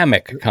banana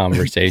hammock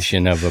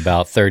conversation of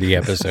about 30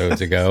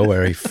 episodes ago,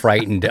 where he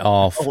frightened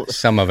off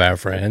some of our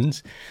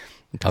friends.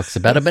 He talks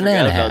about a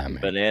banana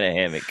hammock. Banana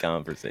hammock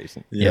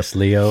conversation. Yes,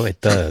 Leo,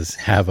 it does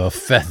have a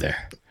feather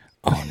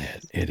on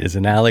it. It is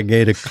an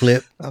alligator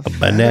clip, a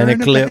banana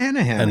clip, and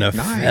a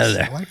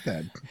feather. I like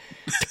that.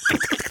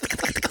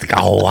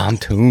 Oh, I'm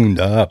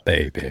tuned up,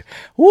 baby.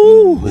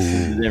 Woo!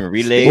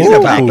 Speaking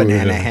about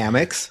banana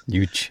hammocks,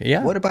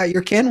 what about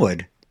your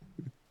Kenwood?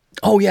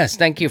 Oh yes,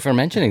 thank you for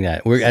mentioning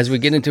that. As we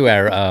get into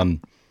our,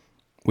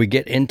 we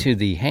get into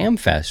the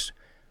Hamfest.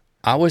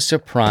 I was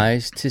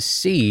surprised to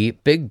see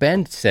Big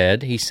Ben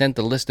said he sent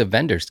the list of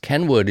vendors.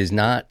 Kenwood is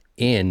not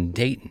in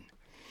Dayton.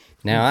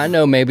 Now, I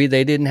know maybe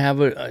they didn't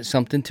have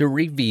something to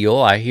reveal.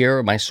 I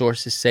hear my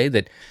sources say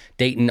that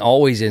Dayton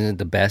always isn't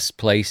the best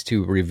place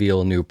to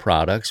reveal new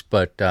products,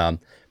 but, at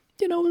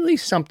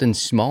least something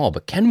small.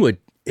 But Kenwood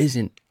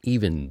isn't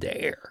even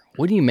there.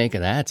 What do you make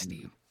of that,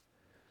 Steve?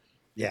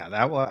 Yeah,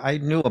 I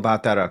knew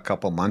about that a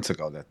couple months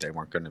ago that they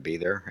weren't going to be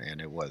there, and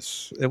it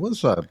was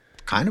a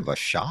kind of a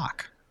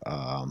shock.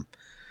 I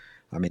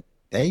mean,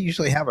 they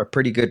usually have a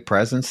pretty good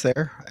presence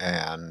there,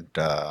 and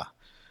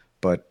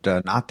but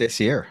not this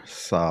year.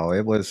 So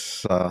it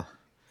was,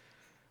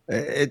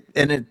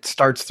 it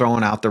starts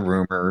throwing out the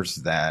rumors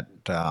that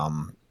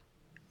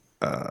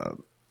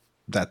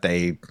that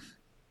they,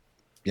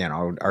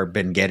 are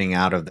been getting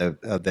out of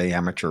the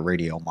amateur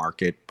radio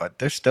market, but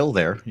they're still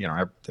there.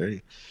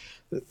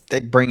 They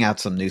bring out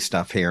some new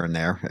stuff here and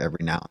there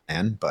every now and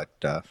then, but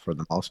for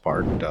the most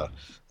part,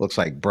 looks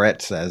like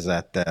Brett says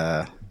that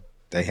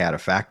they had a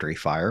factory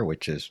fire,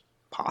 which is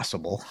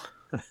possible.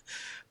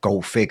 Go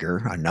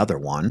figure, another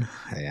one,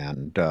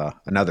 and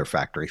another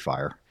factory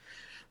fire.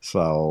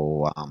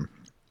 So,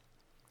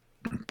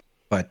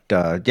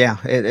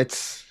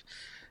 it's,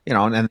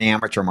 and the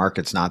amateur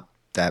market's not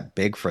that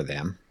big for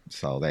them.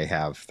 So they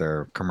have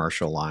their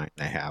commercial line,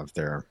 they have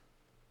their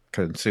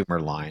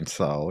consumer line.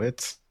 So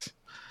it's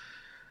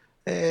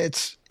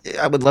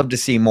I would love to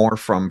see more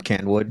from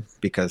Kenwood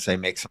because they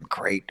make some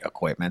great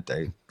equipment.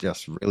 They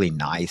just really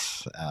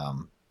nice.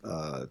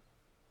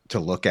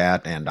 look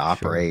at and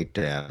operate,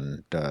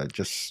 and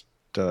just.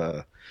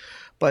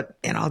 But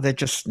they're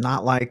just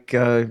not like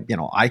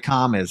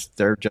ICOM is.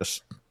 They're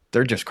just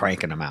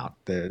cranking them out.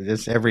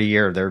 This every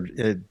year they're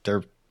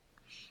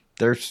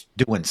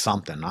doing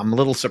something. I'm a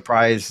little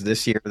surprised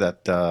this year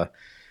that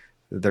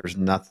there's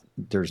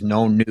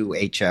no new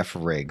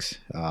HF rigs,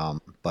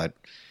 but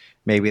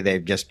maybe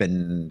they've just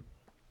been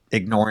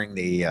ignoring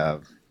the the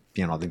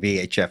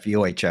VHF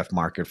UHF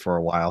market for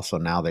a while. So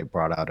now they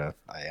brought out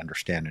I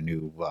understand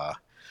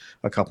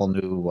a couple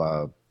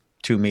new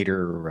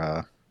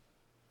 2-meter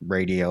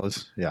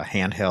radios,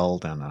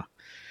 handheld,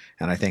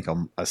 and I think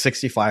a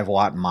 65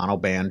 watt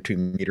monoband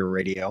 2-meter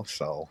radio.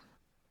 So,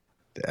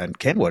 and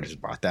Kenwood has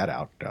brought that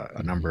out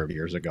a number of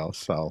years ago.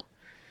 So,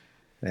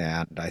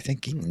 and I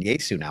think even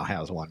Yaesu now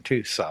has one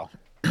too. So,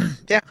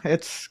 yeah,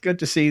 it's good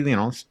to see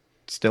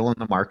still in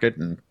the market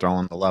and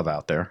throwing the love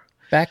out there.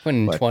 Back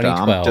when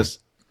 2012,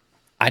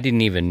 I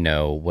didn't even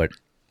know what.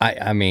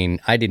 I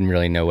mean, I didn't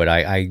really know what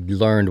I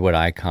learned what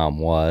ICOM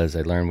was.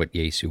 I learned what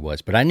Yaesu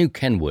was, but I knew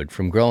Kenwood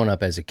from growing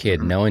up as a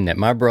kid, knowing that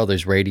my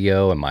brother's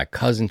radio and my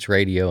cousin's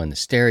radio and the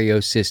stereo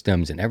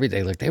systems and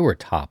everything, like they were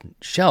top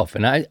shelf.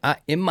 And I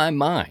in my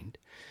mind,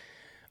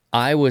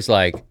 I was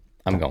like,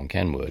 I'm going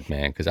Kenwood,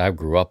 man, because I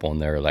grew up on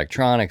their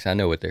electronics. I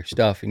know what their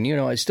stuff, and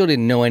I still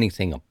didn't know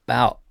anything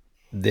about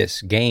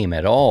this game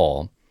at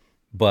all.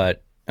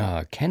 But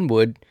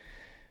Kenwood.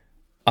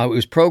 It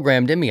was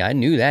programmed in me. I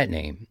knew that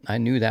name. I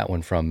knew that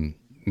one from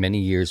many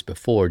years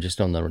before,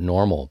 just on the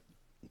normal.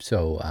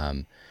 So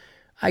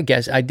I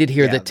guess I did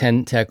hear that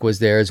Ten-Tec was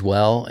there as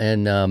well.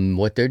 And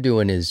what they're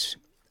doing is,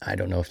 I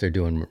don't know if they're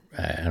doing,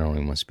 I don't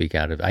even want to speak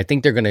out of it. I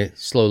think they're going to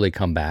slowly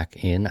come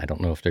back in. I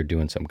don't know if they're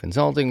doing some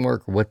consulting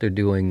work or what they're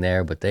doing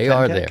there, but they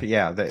are there.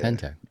 Yeah.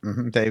 Ten-Tec.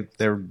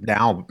 They're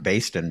now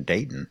based in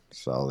Dayton.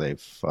 So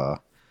they've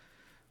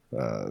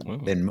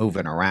been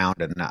moving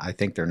around, and I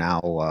think they're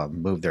now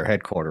moved their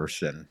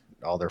headquarters and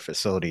all their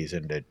facilities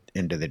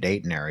into the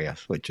Dayton area,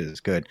 which is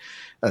good.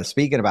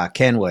 Speaking about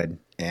Kenwood,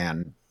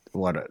 and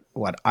what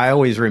I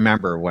always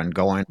remember when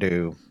going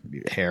to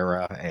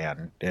Hera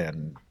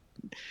and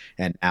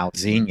now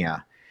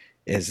Xenia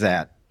is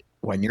that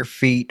when your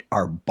feet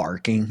are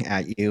barking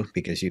at you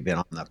because you've been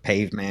on the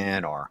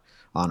pavement or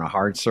on a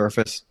hard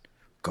surface,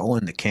 go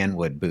in the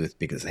Kenwood booth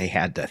because they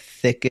had the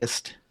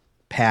thickest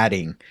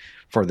padding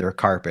for their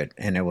carpet,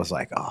 and it was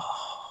like,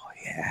 oh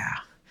yeah,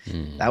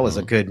 that was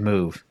a good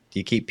move.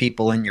 You keep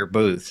people in your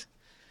booth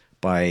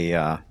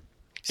by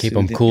keep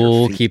them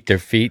cool, keep their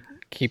feet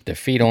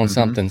on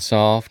something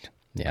soft.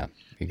 Yeah,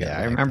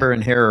 I remember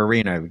in Hera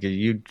Arena,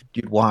 you'd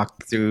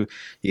walk through,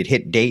 you'd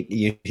hit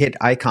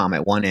ICOM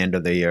at one end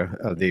of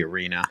the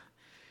arena,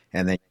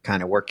 and then you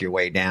kind of work your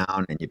way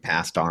down, and you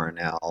passed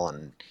R&L,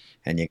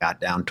 and you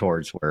got down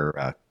towards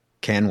where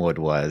Kenwood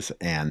was,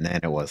 and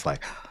then it was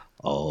like,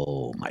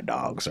 oh, my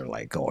dogs are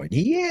like going,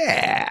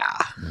 yeah.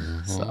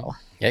 So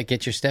yeah,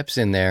 get your steps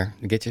in there.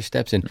 Get your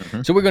steps in.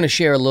 So we're going to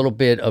share a little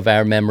bit of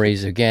our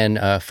memories. Again,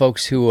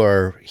 folks who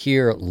are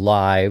here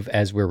live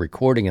as we're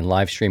recording and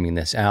live streaming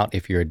this out,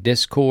 if you're a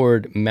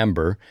Discord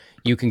member,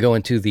 you can go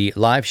into the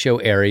live show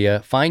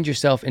area, find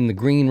yourself in the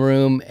green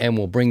room, and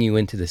we'll bring you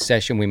into the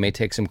session. We may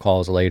take some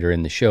calls later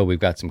in the show. We've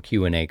got some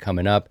Q&A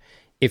coming up.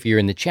 If you're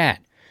in the chat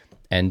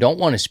and don't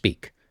want to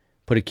speak,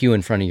 put a Q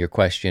in front of your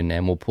question,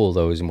 and we'll pull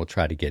those, and we'll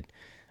try to get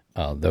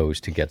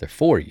those together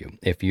for you.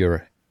 If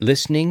you're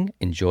listening,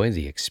 enjoy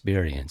the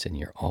experience, and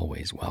you're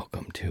always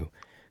welcome to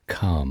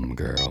come,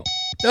 girl.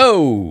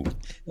 Oh,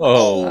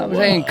 I'm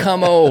saying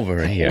come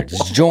over here.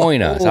 Just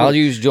join us. I'll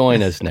use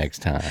join us next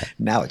time.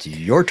 Now it's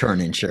your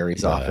turn in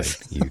Sherry's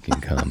office. You can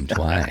come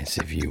twice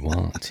if you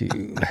want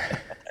to.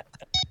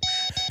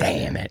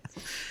 Damn it.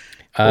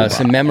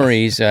 Some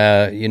memories,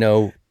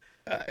 there's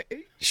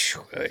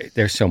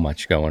so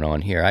much going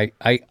on here.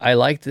 I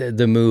liked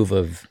the move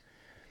of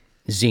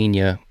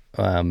Xenia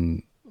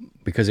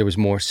because there was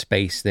more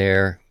space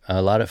there.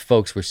 A lot of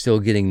folks were still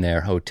getting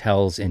their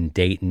hotels in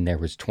Dayton. There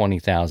was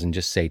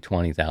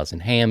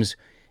 20,000 hams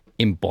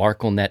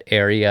embark on that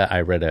area.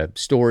 I read a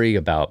story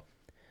about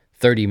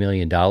 $30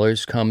 million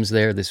comes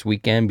there this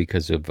weekend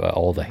because of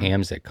all the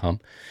hams that come.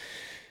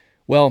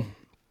 Well,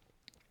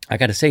 I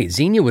got to say,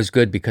 Xenia was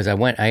good because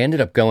I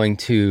ended up going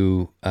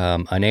to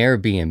an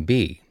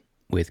Airbnb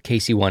with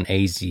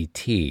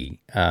KC1AZT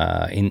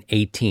in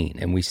 18,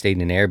 and we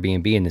stayed in an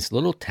Airbnb in this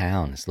little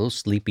town, this little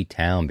sleepy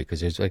town, because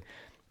there's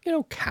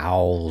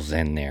cows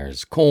and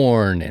there's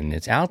corn and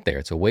it's out there.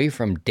 It's away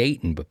from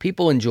Dayton, but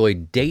people enjoy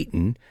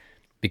Dayton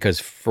because,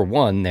 for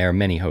one, there are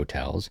many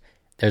hotels.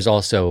 There's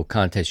also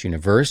Contest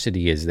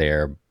University is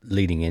there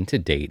leading into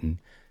Dayton.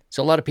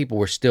 So a lot of people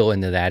were still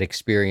into that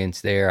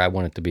experience there. I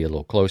wanted to be a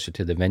little closer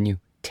to the venue.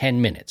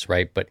 10 minutes,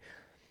 right? But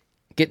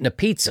getting a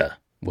pizza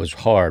was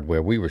hard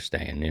where we were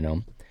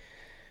staying,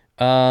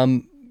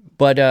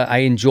 But I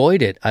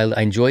enjoyed it.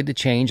 I enjoyed the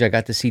change. I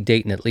got to see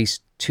Dayton at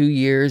least 2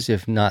 years,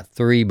 if not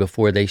 3,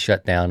 before they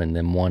shut down, and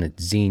then one at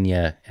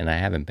Xenia, and I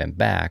haven't been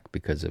back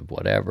because of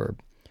whatever.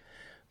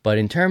 But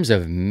in terms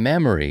of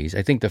memories,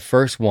 I think the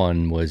first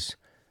one was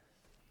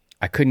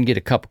I couldn't get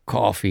a cup of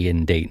coffee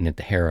in Dayton at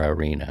the Hara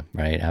Arena,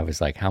 right? I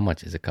was like, how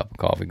much is a cup of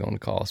coffee going to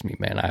cost me,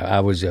 man? I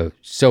was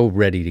so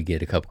ready to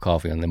get a cup of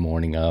coffee on the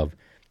morning of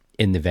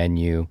in the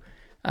venue.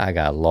 I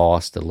got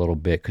lost a little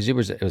bit because it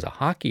was a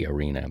hockey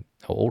arena, an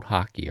old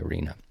hockey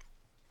arena.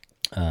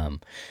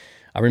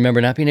 I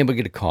remember not being able to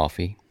get a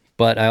coffee,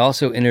 but I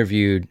also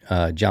interviewed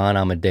John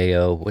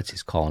Amadeo. What's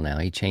his call now?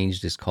 He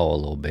changed his call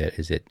a little bit.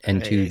 Is it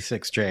N2?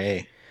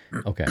 A6JA.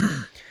 Okay.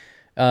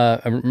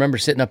 I remember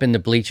sitting up in the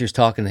bleachers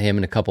talking to him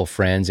and a couple of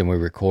friends, and we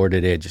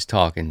recorded it, just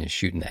talking and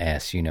shooting the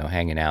S,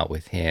 hanging out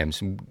with him.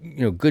 Some,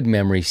 good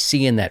memories,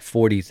 seeing that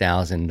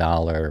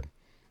 $40,000,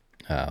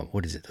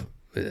 what is it,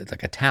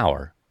 like a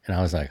tower. And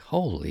I was like,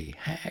 holy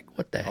heck,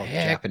 what the heck?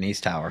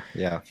 Japanese tower,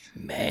 yeah.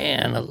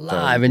 Man,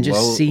 alive, and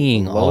just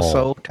seeing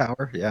Loso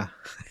Tower, yeah.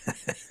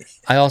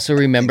 I also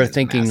remember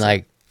thinking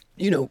massive.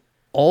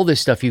 All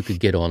this stuff you could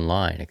get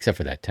online, except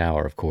for that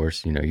tower, of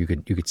course. You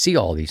could see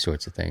all these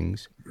sorts of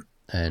things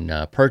and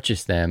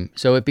purchase them.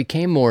 So it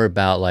became more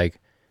about like,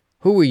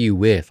 who were you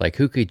with? Like,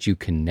 who could you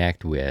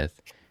connect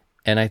with?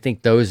 And I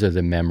think those are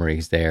the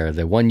memories there.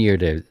 The one year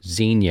to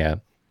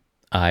Xenia,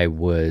 I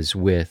was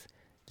with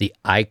the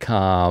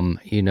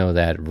ICOM,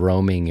 that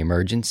roaming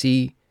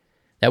emergency.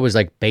 That was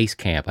like base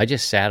camp. I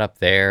just sat up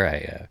there.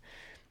 I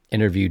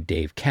interviewed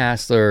Dave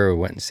Kassler,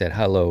 went and said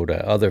hello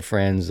to other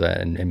friends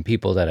and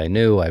people that I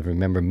knew. I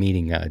remember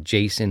meeting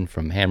Jason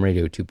from Ham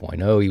Radio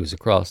 2.0. He was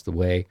across the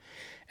way.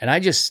 And I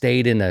just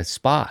stayed in a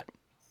spot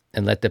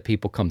and let the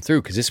people come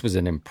through because this was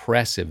an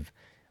impressive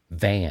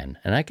van.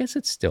 And I guess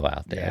it's still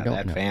out there. Yeah, I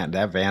don't know.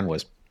 That van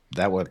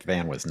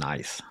was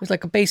nice. It was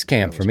like a base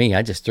camp for me.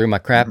 I just threw my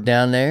crap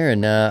down there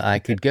and I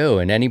could go.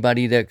 And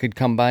anybody that could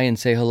come by and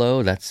say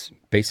hello, that's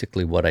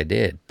basically what I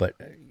did. But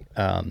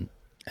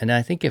and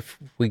I think if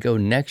we go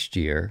next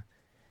year,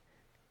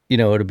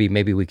 it'll be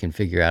maybe we can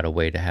figure out a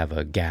way to have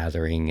a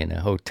gathering in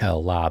a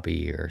hotel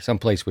lobby or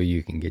someplace where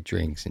you can get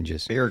drinks and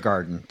just beer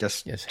garden,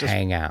 just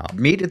hang out.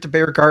 Meet at the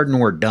beer garden.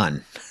 We're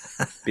done.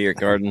 Beer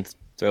garden,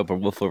 throw up a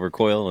wolf over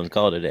coil and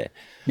call it a day.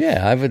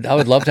 Yeah, I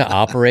would love to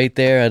operate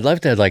there. I'd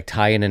love to like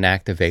tie in an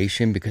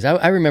activation because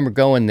I remember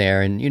going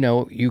there and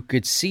you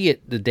could see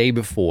it the day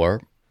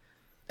before,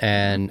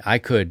 and I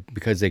could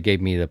because they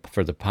gave me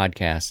for the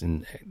podcast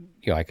and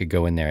I could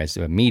go in there as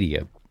a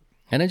media,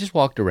 and I just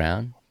walked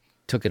around.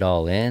 Took it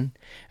all in.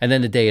 And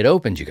then the day it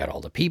opens, you got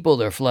all the people,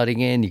 they're flooding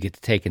in, you get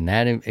to take in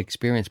that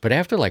experience. But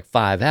after like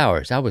 5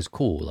 hours, I was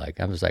cool. Like,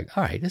 I was like,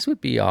 all right, this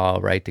would be all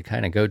right to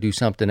kind of go do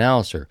something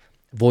else or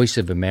Voice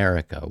of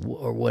America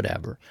or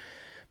whatever.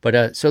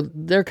 But so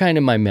they're kind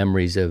of my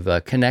memories of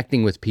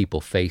connecting with people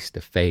face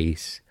to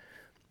face.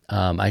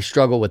 I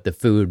struggle with the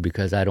food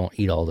because I don't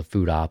eat all the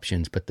food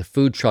options, but the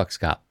food trucks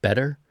got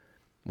better.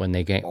 When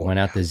they went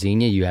out to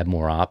Xenia, you had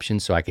more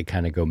options, so I could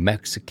kind of go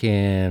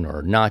Mexican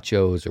or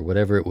nachos or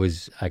whatever it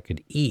was I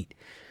could eat.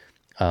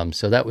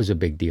 So that was a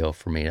big deal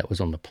for me. That was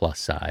on the plus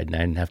side, and I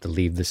didn't have to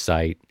leave the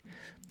site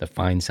to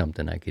find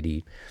something I could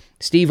eat.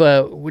 Steve,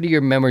 what are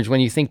your memories when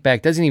you think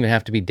back? Doesn't even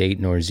have to be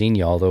Dayton or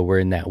Xenia, although we're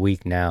in that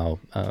week now.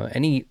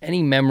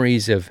 Any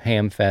memories of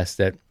Hamfest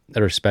that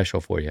are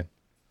special for you?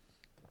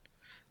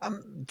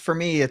 For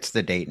me, it's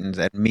the Daytons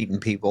and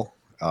meeting people.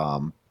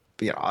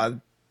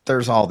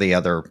 There's all the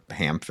other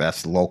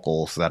Hamfest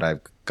locals that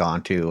I've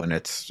gone to,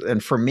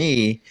 and for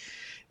me,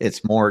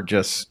 it's more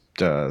just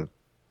the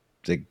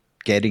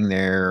getting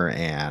there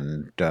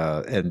and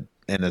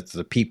it's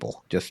the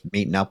people, just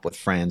meeting up with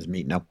friends,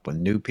 meeting up with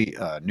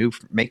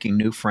making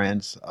new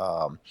friends.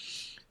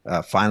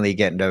 Finally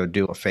getting to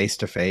do a face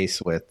to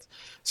face with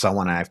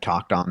someone I've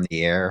talked on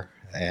the air,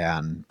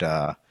 and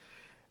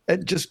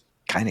just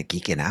kind of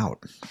geeking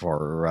out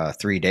for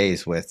 3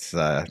 days with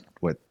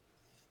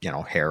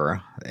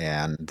Hara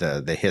and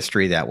the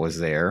history that was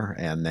there,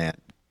 and then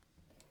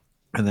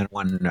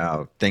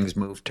when things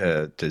moved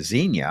to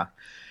Xenia,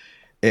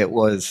 it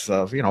was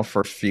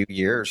first few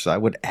years I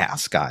would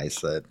ask guys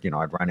that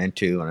I'd run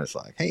into, and it's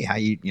like, hey,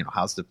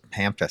 how's the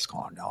Hamfest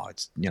going? No,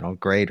 it's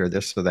great, or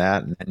this or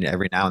that, and then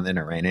every now and then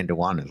I ran into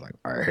one and it's like,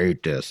 I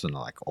hate this, and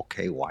I'm like,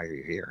 okay, why are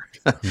you here?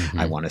 Mm-hmm.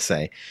 I want to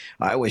say,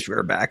 I wish we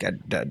were back at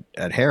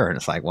Hara, and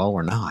it's like, well,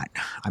 we're not.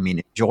 I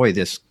mean, enjoy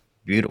this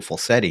beautiful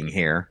setting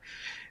here.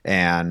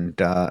 And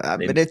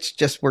but it's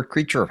just we're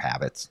creature of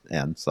habits,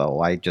 and so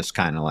I just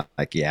kind of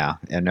like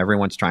and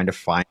everyone's trying to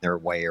find their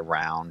way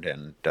around,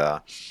 and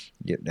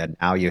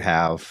now you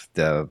have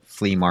the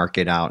flea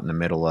market out in the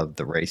middle of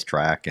the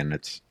racetrack, and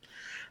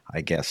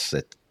I guess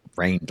it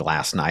rained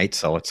last night,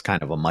 so it's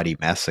kind of a muddy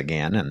mess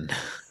again, and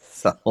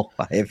so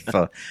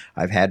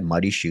I've had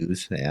muddy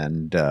shoes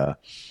and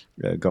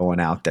going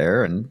out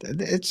there, and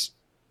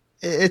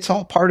it's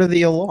all part of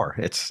the allure.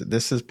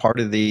 This is part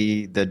of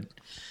the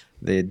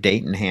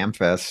Dayton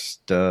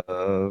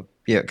Hamfest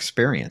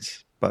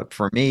experience. But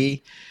for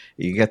me,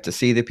 you get to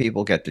see the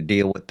people, get to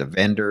deal with the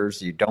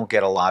vendors. You don't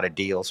get a lot of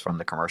deals from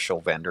the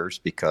commercial vendors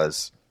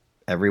because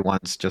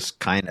everyone's just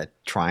kind of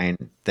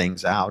trying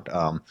things out.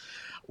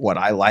 What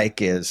I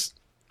like is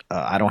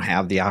I don't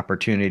have the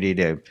opportunity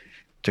to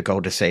to go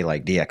to say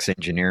like DX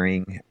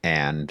Engineering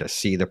and to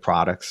see the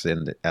products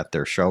at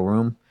their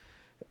showroom.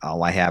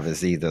 All I have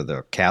is either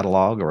the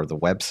catalog or the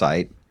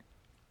website.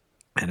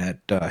 And at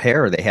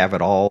Hare, they have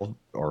it all,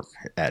 or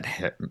at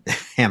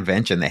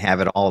Hamvention, they have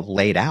it all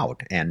laid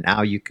out. And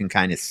now you can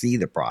kind of see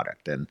the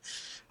product. And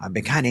I've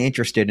been kind of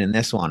interested in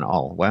this one.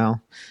 Oh,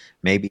 well,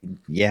 maybe,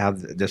 yeah,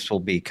 this will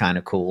be kind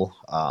of cool.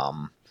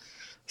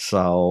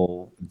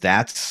 So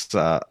that's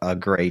a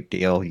great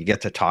deal. You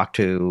get to talk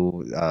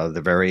to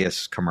the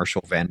various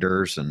commercial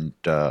vendors and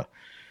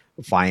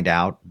find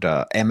out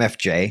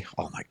MFJ.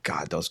 Oh my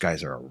God, those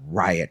guys are a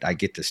riot. I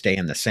get to stay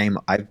in the same.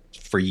 I've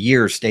for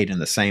years stayed in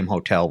the same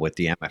hotel with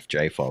the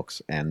MFJ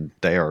folks, and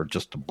they are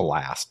just a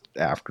blast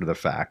after the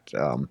fact.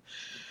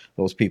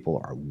 Those people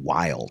are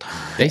wild.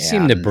 They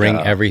seem to bring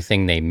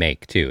everything they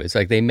make too. It's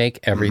like they make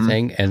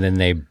everything and then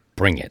they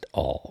bring it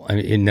all. I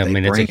mean,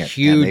 it's a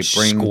huge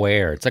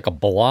square. It's like a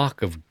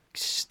block of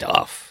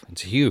stuff.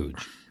 It's huge.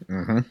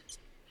 Mm-hmm.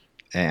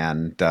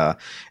 And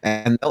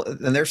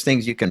there's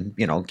things you can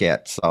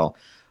get. So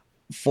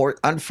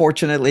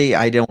unfortunately,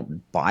 I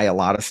don't buy a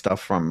lot of stuff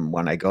from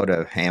when I go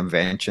to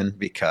Hamvention,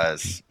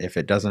 because if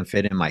it doesn't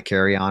fit in my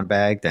carry-on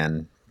bag,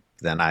 then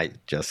I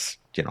just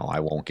I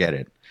won't get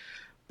it.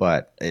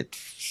 But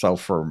so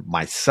for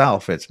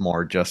myself, it's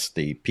more just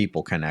the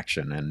people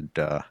connection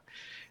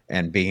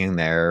and being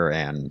there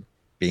and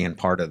being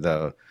part of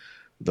the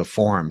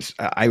forums.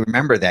 I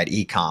remember that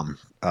Ecom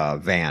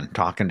van,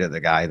 talking to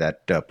the guy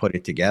that put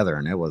it together,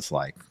 and it was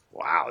like,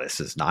 wow, this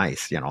is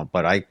nice,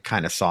 but I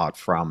kind of saw it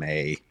from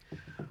a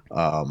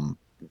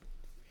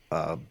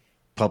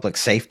public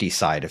safety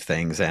side of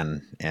things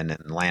and in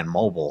Land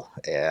Mobile.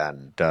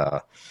 And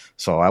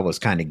so I was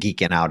kind of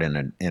geeking out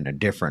in a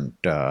different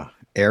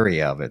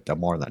area of it, the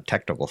more than the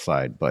technical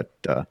side, but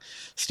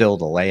still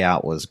the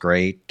layout was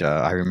great.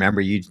 I remember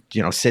you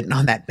sitting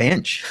on that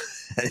bench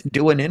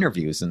doing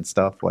interviews and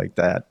stuff like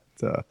that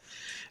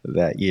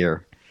that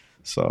year.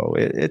 So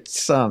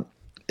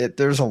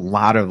there's a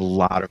lot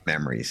of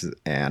memories.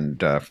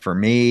 And for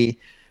me,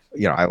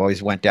 I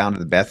always went down to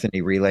the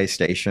Bethany relay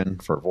station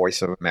for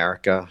Voice of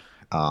America.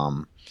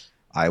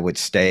 I would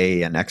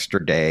stay an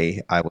extra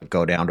day. I would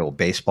go down to a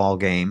baseball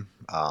game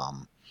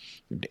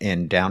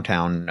in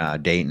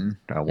downtown Dayton.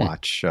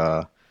 Watch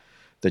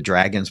the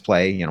Dragons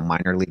play,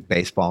 minor league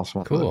baseball. It's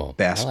one of the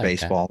best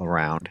baseball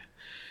around.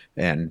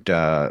 And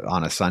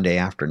on a Sunday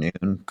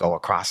afternoon, go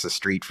across the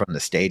street from the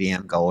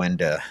stadium, go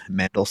into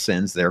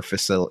Mendelssohn's, their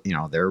facility,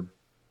 their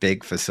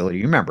big facility.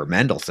 You remember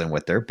Mendelssohn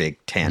with their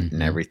big tent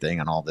and everything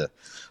and all the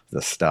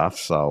stuff.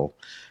 So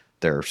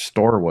their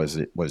store was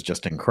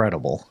just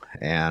incredible.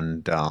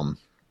 And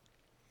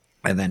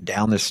then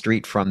down the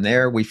street from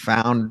there, we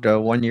found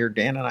one year,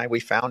 Dan and I,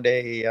 we found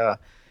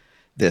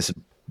this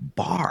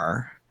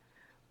bar,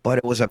 but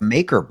it was a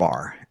maker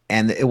bar,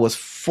 and it was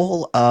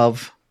full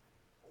of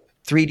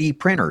 3D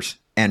printers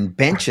and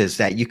benches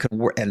that you could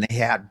work. And they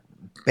had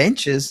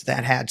benches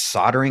that had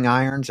soldering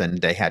irons,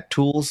 and they had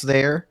tools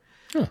there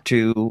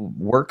to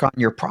work on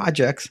your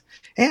projects.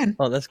 And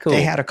that's cool.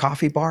 They had a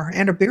coffee bar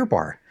and a beer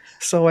bar.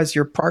 So as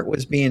your part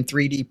was being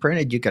 3D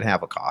printed, you could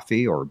have a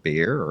coffee or a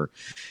beer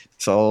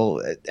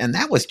and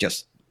that was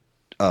just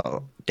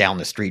down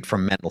the street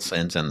from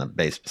Mendelssohn's and the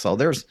base. So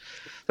there's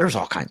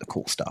all kinds of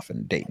cool stuff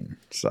in Dayton.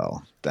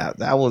 So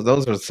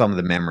those are some of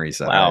the memories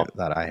that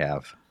I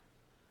have.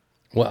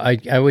 Well,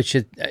 I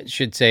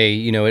should say,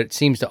 it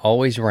seems to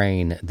always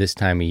rain this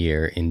time of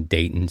year in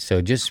Dayton.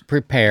 So just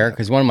prepare,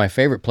 because one of my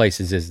favorite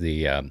places is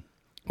the,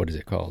 what is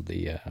it called?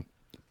 The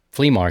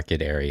flea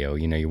market area.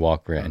 You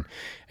walk around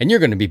and you're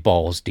going to be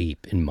balls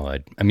deep in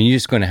mud. I mean, you're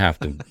just going to have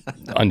to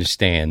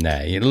understand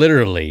that.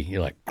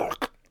 You're like,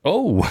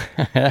 oh,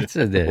 that's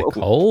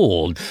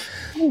cold.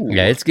 Ooh.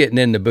 Yeah, it's getting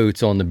in the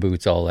boots, on the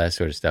boots, all that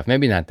sort of stuff.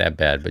 Maybe not that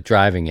bad, but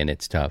driving in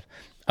it's tough.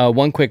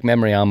 One quick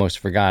memory I almost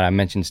forgot. I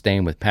mentioned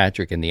staying with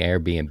Patrick in the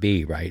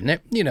Airbnb, right? And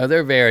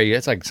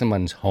it's like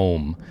someone's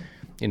home.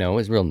 It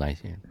was real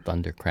nice.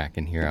 Thunder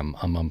cracking here.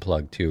 I'm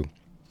unplugged too.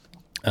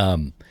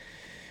 And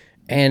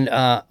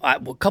a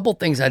couple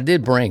things I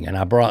did bring, and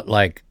I brought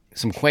like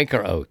some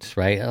Quaker Oats,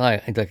 right?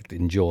 I'd like to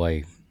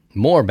enjoy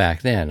more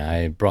back then.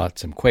 I brought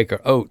some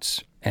Quaker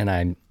Oats,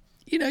 and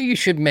you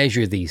should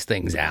measure these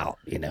things out,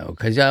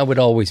 because I would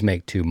always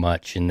make too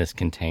much in this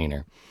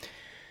container.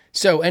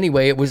 So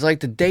anyway, it was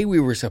like the day we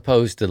were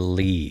supposed to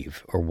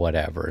leave or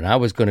whatever, and I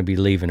was going to be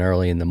leaving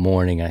early in the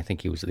morning. I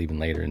think he was leaving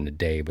later in the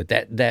day, but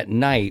that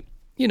night,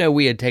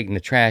 we had taken the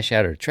trash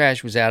out, or the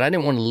trash was out. I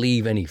didn't want to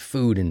leave any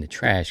food in the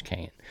trash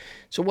can.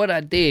 So what I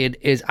did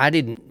is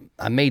I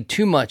made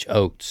too much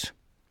oats,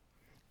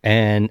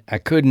 and I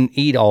couldn't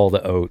eat all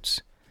the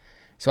oats.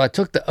 So I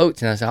took the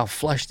oats and I said, I'll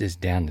flush this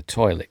down the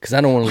toilet because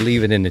I don't want to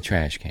leave it in the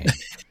trash can.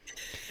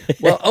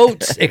 Well,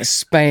 oats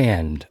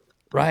expand,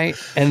 right?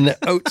 And the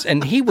oats,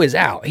 and he was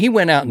out. He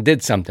went out and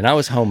did something. I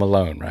was home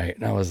alone, right?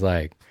 And I was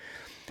like,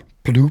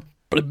 bloop,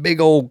 a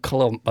big old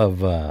clump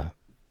of,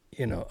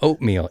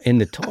 oatmeal in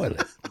the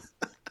toilet.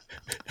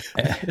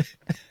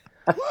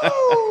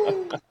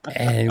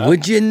 And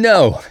would you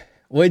know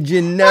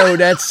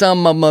that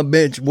some of my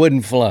bitch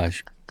wouldn't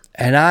flush.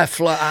 and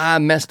I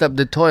messed up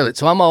the toilet,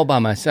 so I'm all by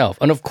myself.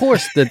 And of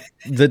course,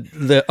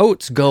 the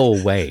oats go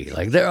away,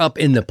 like they're up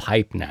in the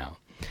pipe now.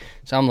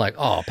 So I'm like,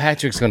 oh,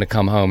 Patrick's going to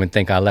come home and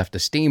think I left a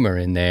steamer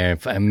in there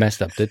and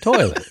messed up the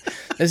toilet.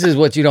 This is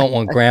what you don't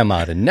want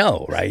Grandma to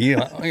know, right? You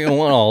don't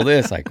want all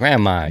this. Like,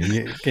 Grandma,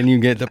 can you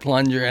get the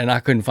plunger? And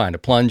I couldn't find a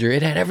plunger.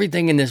 It had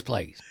everything in this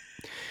place.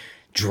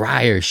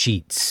 Dryer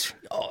sheets,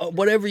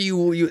 whatever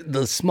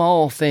the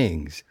small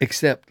things,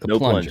 except the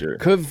plunger.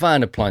 Couldn't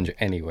find a plunger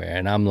anywhere.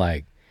 And I'm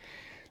like,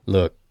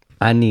 look,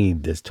 I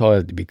need this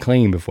toilet to be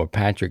clean before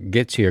Patrick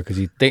gets here because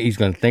he's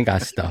going to think I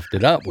stuffed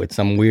it up with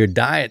some weird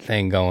diet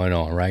thing going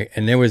on, right?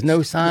 And there was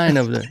no sign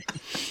of the...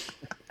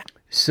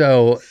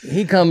 So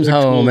he comes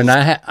home, and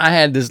I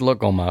had this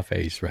look on my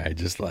face, right?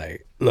 Just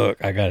like,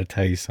 look, I got to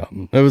tell you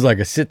something. It was like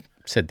a sit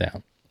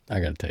down.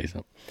 I got to tell you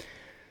something.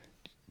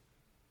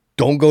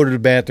 Don't go to the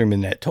bathroom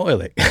in that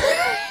toilet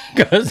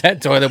because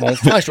that toilet won't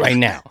flush right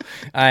now.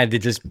 I had to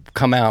just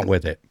come out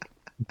with it.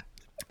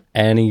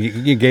 And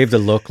he gave the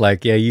look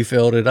like, yeah, you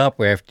filled it up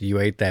after you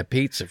ate that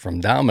pizza from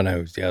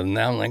Domino's the other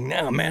night. I'm like,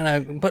 no, man, I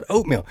put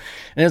oatmeal.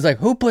 And it's like,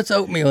 who puts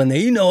oatmeal in there?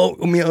 You know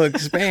oatmeal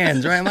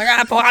expands, right? I'm like,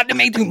 I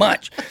made too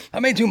much. I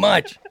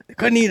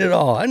couldn't eat it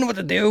all. I didn't know what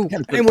to do. I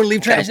didn't want to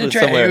leave trash in the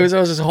trash. It was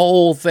this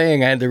whole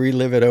thing. I had to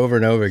relive it over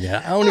and over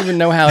again. I don't even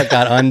know how it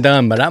got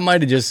undone, but I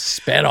might have just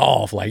sped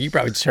off. Like, you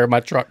probably just heard my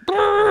truck.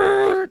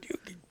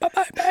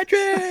 Bye-bye,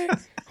 Patrick.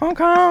 Hong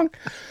Kong.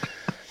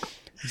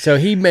 So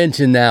he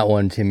mentioned that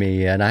one to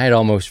me, and I had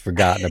almost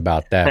forgotten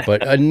about that.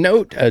 But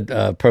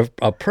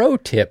a pro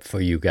tip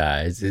for you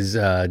guys is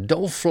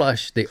don't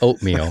flush the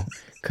oatmeal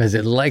because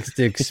it likes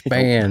to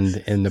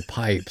expand in the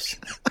pipes.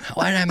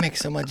 Why did I make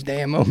so much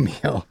damn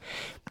oatmeal?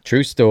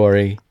 True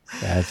story.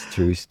 That's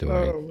true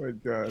story. Oh, my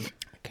God.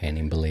 Can't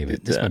even believe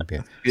it. This might be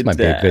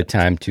a good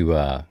time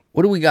to...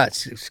 what do we got,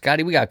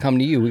 Scotty? We got to come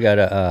to you. We got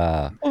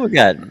to...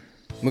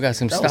 We got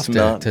some stuff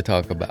to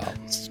talk about.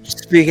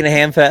 Speaking of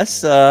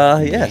Hamfest,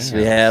 yes,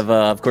 we have,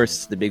 of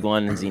course, the big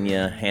one,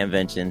 Xenia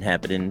Hamvention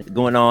happening,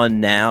 going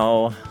on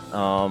now.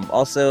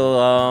 Also,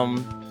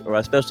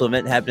 a special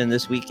event happening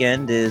this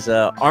weekend is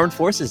Armed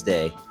Forces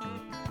Day.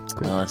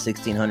 Cool.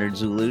 1600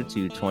 Zulu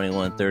to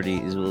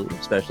 2130 Zulu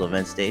Special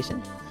Event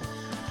Station.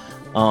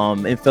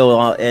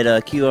 Info at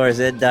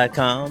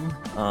qrz.com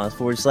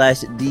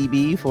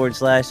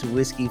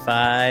 /DB/Whiskey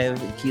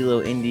 5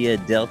 Kilo India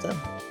Delta.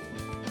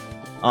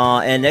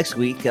 And next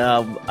week,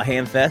 a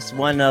Hamfest,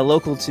 one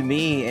local to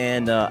me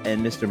and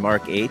Mr.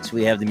 Mark H.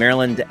 We have the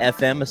Maryland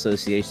FM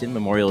Association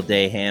Memorial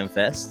Day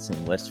Hamfest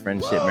in West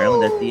Friendship,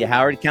 Maryland, at the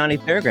Howard County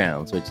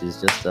Fairgrounds, which is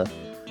just a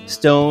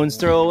stone's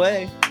throw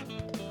away.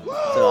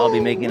 So I'll be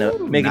making a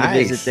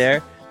visit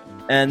there,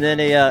 and then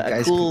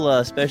a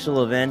cool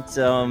special event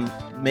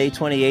May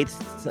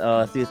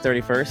 28th through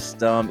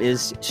 31st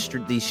is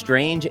the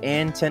Strange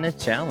Antenna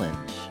Challenge.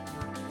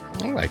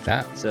 I like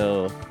that.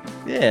 So.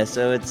 Yeah,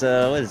 so it's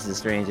what is the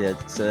strange?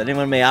 So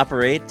anyone may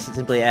operate.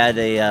 Simply add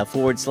a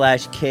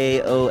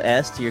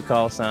 /KOS to your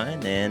call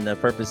sign, and the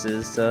purpose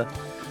is to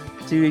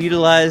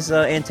utilize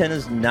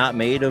antennas not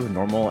made of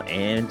normal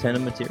antenna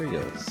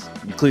materials.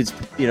 Includes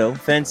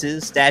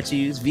fences,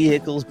 statues,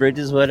 vehicles,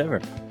 bridges, whatever.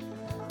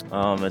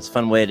 It's a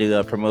fun way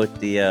to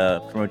promote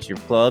your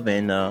club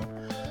and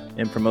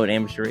promote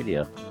amateur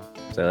radio.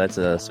 So that's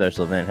a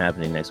special event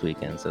happening next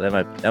weekend. So that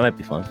might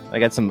be fun. I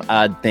got some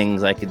odd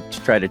things I could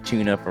try to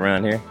tune up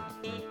around here.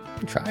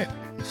 Try it.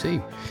 See.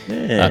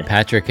 Yeah.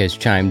 Patrick has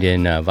chimed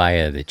in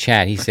via the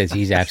chat. He says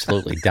he's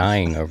absolutely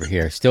dying over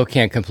here. Still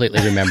can't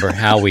completely remember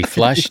how we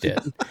flushed it.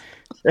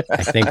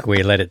 I think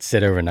we let it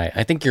sit overnight.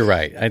 I think you're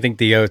right. I think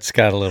the oats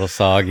got a little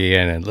soggy,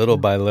 and little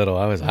by little,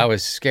 I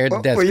was scared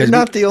to death. Well, you're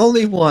not the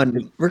only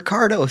one.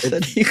 Ricardo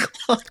said he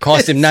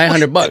cost him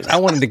 $900. I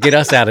wanted to get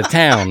us out of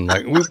town.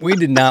 Like we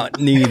did not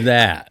need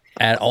that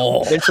at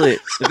all. Eventually,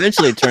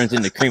 it turns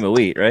into cream of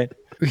wheat, right?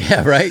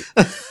 Yeah, right.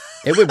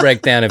 It would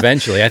break down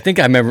eventually. I think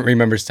I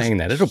remember saying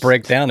that. It'll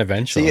break down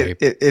eventually. See,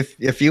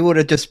 if you would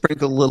have just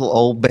sprinkled a little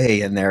Old Bay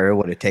in there, it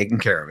would have taken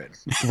care of it.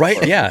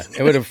 Right, yeah.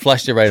 It would have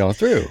flushed it right on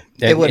through.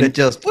 It would have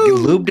just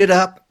lubed it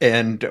up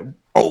and,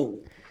 Well,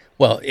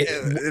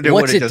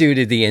 what's it do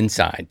to the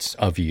insides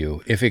of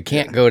you if it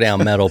can't go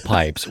down metal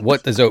pipes?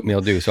 What does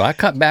oatmeal do? So I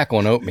cut back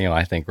on oatmeal,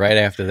 I think, right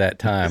after that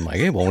time. Like,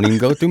 it won't even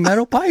go through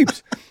metal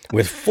pipes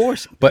with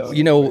force. But,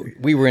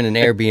 we were in an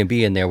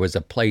Airbnb and there was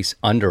a place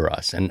under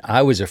us. And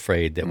I was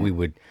afraid that we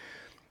would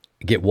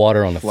get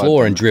water on the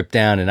floor and drip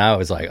down. And I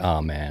was like,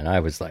 oh, man.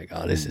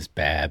 This is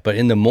bad. But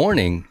in the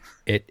morning,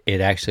 it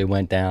actually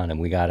went down and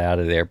we got out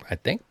of there, I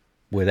think,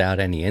 without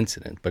any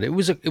incident. But it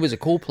was a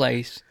cool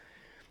place.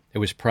 It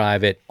was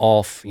private,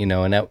 off,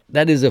 and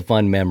that is a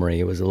fun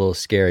memory. It was a little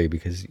scary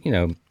because,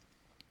 you're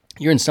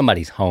in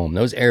somebody's home.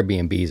 Those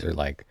Airbnbs are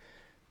like,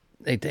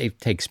 they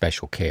take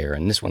special care.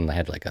 And this one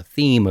had like a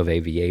theme of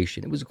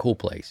aviation. It was a cool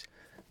place,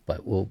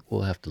 but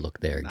we'll have to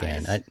look there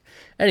again. Nice.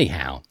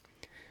 Anyhow,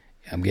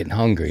 I'm getting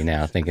hungry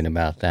now thinking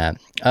about that.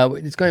 We're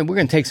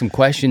going to take some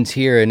questions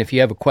here. And if you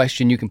have a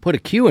question, you can put a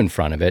Q in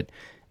front of it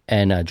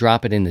and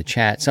drop it in the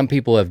chat. Some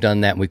people have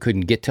done that and we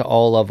couldn't get to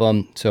all of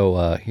them.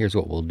 So here's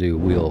what we'll do.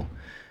 We'll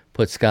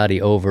put Scotty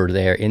over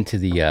there into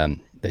the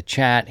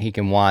chat. He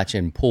can watch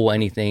and pull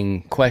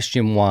anything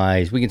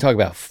question-wise. We can talk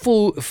about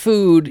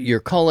food, your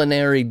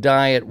culinary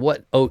diet,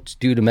 what oats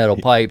do to metal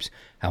pipes,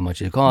 how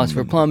much it costs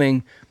for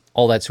plumbing,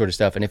 all that sort of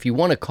stuff. And if you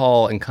want to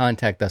call and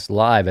contact us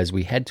live as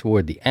we head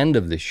toward the end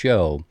of the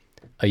show,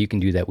 you can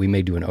do that. We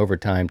may do an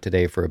overtime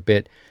today for a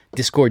bit.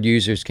 Discord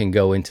users can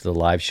go into the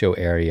live show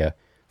area,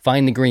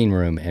 find the green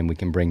room, and we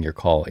can bring your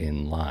call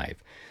in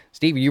live.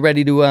 Steve, are you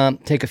ready to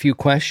take a few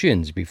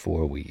questions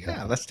before we...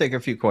 yeah, let's take a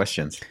few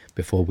questions.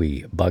 Before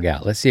we bug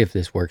out. Let's see if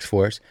this works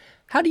for us.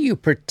 How do you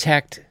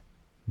protect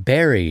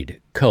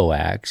buried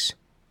coax,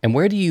 and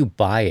where do you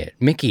buy it?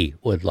 Mickey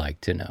would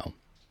like to know.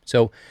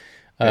 So...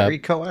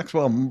 buried coax?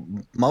 Well,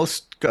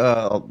 most...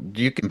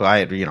 you can buy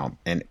it,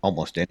 in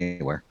almost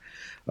anywhere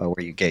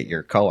where you get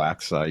your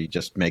coax. You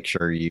just make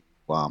sure you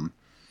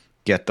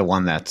get the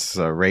one that's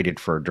rated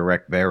for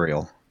direct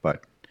burial.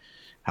 But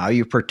how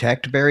you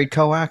protect buried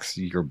coax,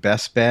 your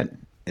best bet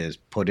is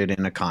put it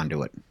in a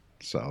conduit.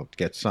 So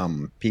get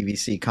some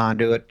PVC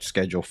conduit,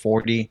 schedule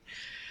 40,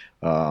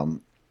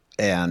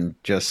 and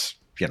just,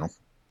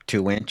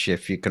 2-inch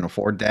if you can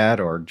afford that,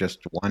 or just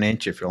 1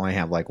 inch if you only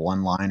have like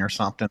one line or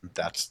something.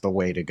 That's the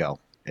way to go.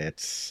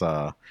 It's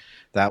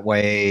that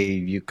way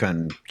you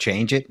can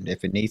change it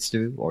if it needs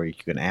to, or you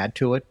can add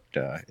to it.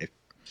 You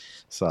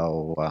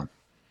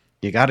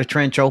got a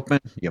trench open,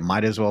 you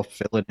might as well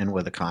fill it in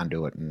with a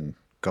conduit and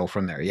go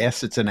from there.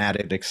 Yes, it's an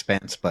added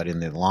expense, but in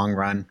the long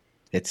run,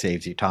 it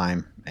saves you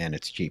time and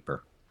it's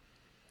cheaper.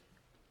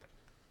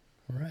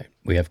 All right.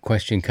 We have a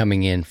question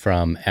coming in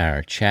from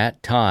our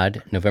chat.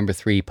 Todd, November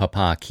 3,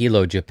 Papa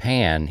Kilo,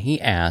 Japan. He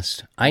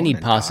asked, I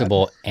need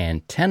possible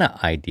antenna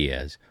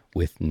ideas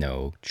with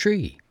no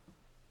tree.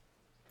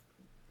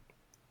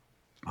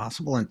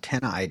 Possible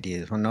antenna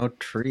ideas with no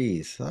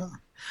trees.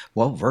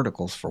 Well,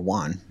 verticals for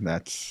one.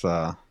 That's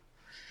a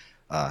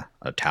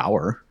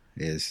tower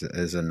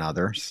is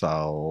another.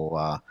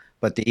 So,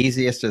 but the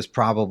easiest is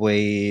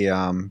probably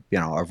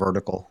a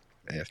vertical.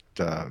 If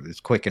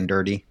it's quick and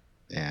dirty,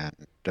 and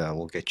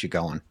we'll get you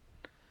going.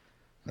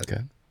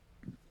 Okay.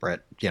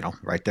 Brett,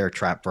 right there,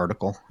 trap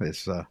vertical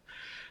is.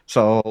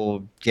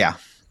 So yeah.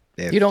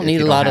 You don't need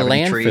a lot of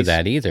land for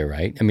that either,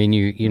 right? I mean,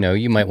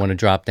 you might want to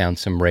drop down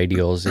some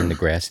radials in the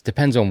grass. It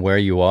depends on where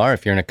you are.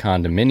 If you're in a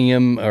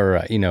condominium,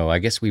 or I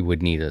guess we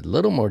would need a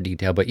little more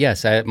detail. But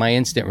yes, my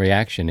instant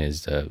reaction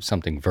is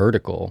something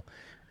vertical,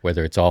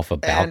 whether it's off a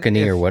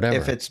balcony or whatever.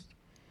 If it's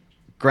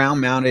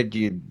ground mounted,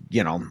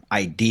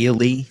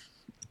 ideally,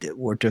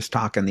 we're just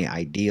talking the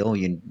ideal.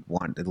 You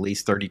want at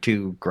least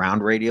 32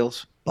 ground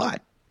radials,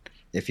 but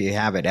if you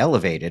have it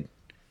elevated,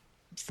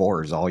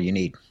 4 is all you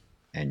need,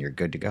 and you're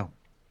good to go.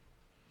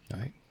 All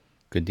right.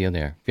 Good deal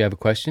there. If you have a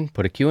question,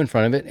 put a Q in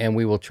front of it, and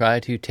we will try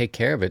to take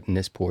care of it in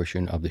this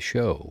portion of the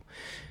show.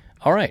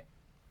 All right.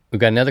 We've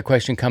got another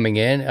question coming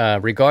in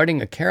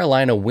regarding a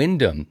Carolina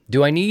Windom.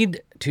 Do I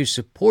need to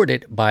support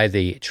it by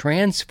the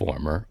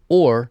transformer,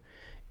 or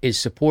is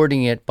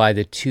supporting it by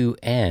the 2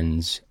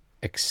 ends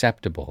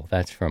acceptable?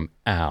 That's from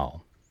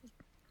Al.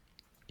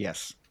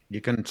 Yes. You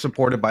can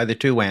support it by the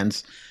 2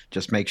 ends.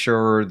 Just make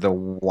sure the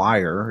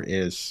wire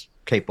is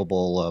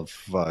capable of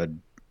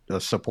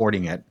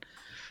supporting it.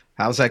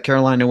 How's that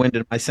Carolina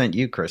Windom I sent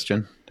you,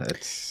 Christian?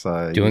 That's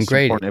doing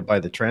great. Supporting it by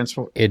the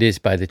transformer? It is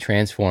by the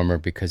transformer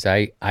because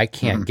I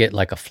can't get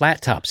like a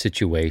flat top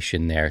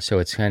situation there. So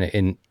it's kind of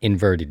in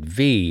inverted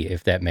V,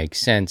 if that makes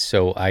sense.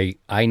 So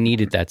I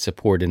needed that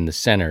support in the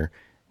center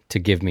to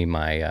give me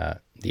my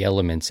the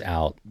elements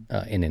out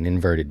in an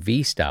inverted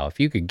V style.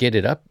 If you could get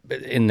it up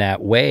in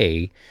that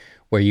way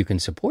where you can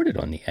support it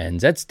on the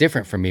ends, that's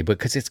different for me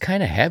because it's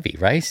kind of heavy,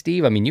 right,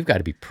 Steve? I mean, you've got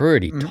to be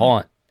pretty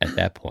taut at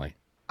that point.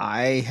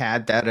 I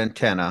had that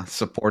antenna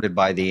supported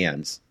by the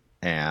ends,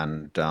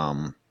 and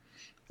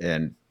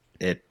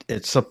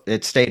it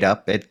stayed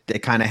up.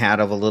 It kind of had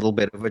a little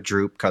bit of a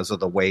droop because of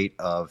the weight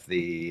of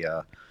the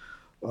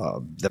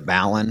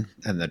ballon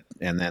and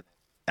then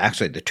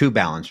actually the 2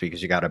 ballons,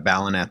 because you got a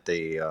ballon at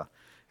the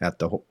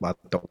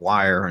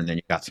wire, and then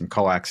you got some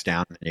coax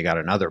down, and you got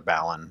another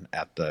ballon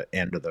at the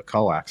end of the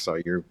coax. So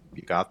you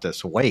got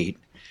this weight,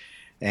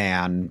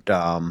 and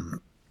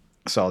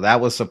so that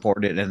was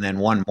supported. And then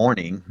one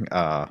morning,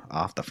 I'll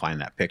have to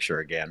find that picture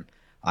again.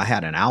 I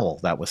had an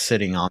owl that was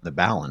sitting on the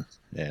ballon.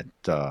 It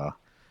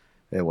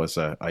was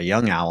a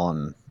young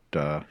owl,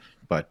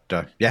 but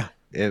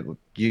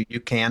you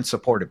can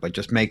support it, but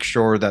just make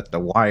sure that the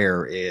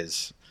wire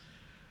is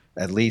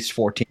at least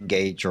 14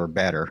 gauge or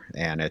better,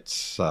 and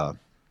it's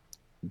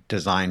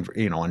designed for,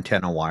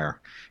 antenna wire.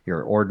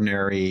 Your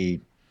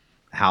ordinary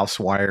house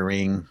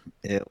wiring,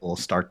 it will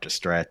start to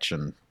stretch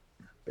and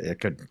it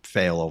could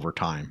fail over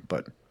time,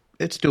 but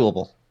it's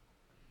doable.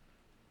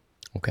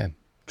 Okay.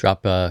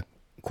 Drop a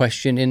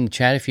question in the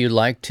chat if you'd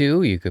like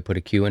to. You could put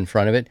a Q in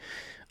front of it.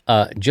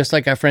 Just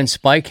like our friend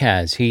Spike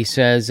has. He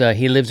says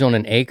he lives on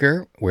an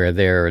acre where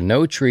there are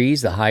no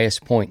trees. The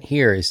highest point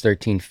here is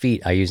 13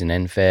 feet. I use an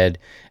end-fed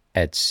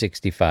at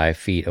 65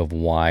 feet of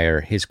wire.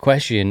 His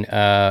question,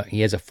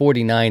 he has a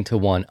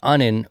 49-1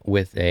 Unnen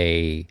with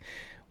a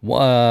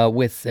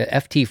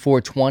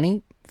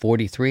FT420,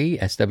 43,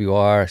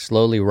 SWR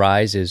slowly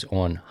rises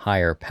on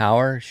higher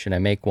power. Should I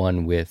make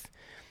one with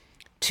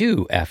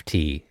 2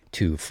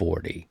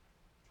 FT240?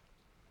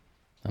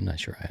 I'm not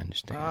sure I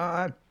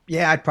understand.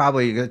 Yeah, I'd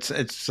probably,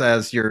 it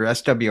says your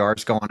SWR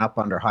is going up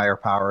under higher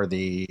power.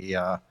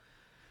 We're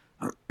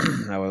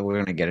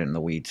going to get in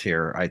the weeds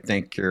here. I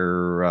think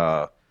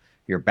your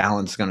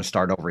balance is going to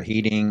start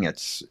overheating.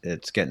 It's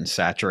getting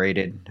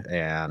saturated,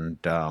 and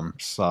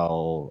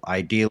so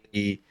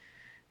ideally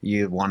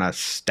you want to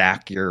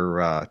stack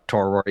your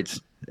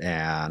toroids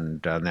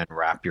and then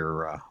wrap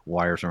your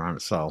wires around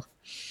it. So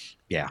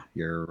yeah,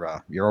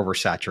 you're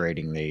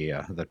oversaturating the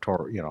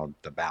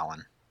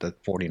balun, the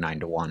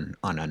 49-1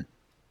 Unnen.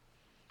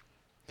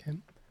 Okay.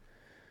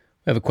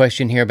 We have a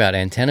question here about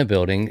antenna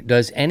building.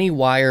 Does any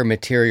wire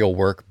material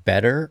work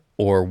better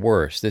or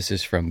worse? This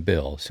is from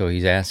Bill. So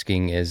he's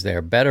asking, is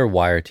there better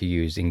wire to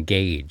use in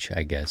gauge,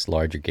 I guess,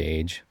 larger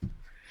gauge?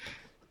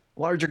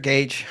 Larger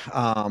gauge.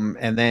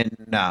 And then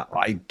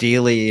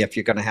ideally, if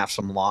you're going to have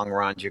some long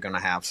runs, you're going to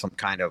have some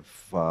kind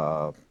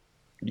of,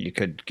 you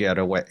could get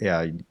away.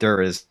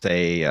 There is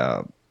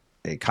a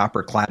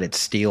copper-cladded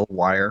steel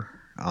wire.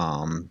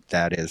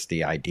 That is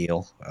the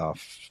ideal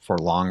for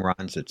long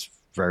runs. It's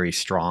very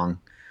strong.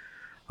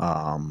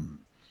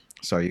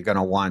 So you're going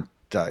to want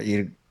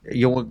you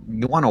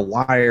want a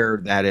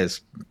wire that is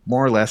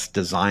more or less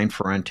designed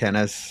for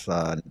antennas,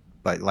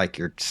 but like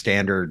your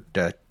standard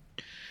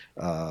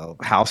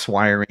house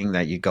wiring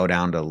that you go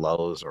down to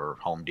Lowe's or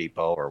Home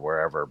Depot or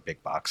wherever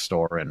big box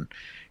store and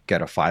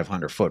get a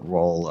 500-foot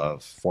roll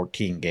of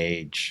 14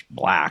 gauge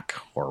black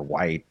or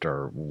white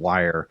or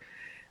wire.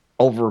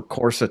 Over a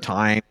course of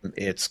time,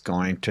 it's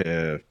going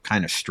to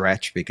kind of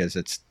stretch because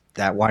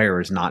that wire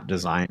is not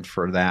designed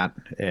for that,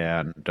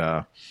 and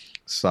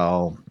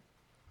so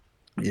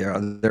yeah,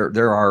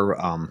 there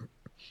are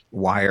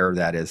wire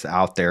that is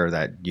out there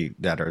that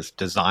is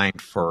designed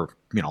for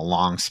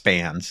long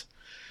spans,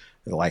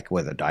 like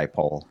with a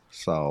dipole.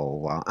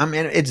 So I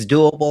mean, it's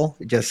doable.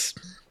 Just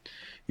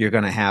you're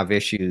going to have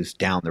issues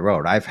down the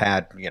road.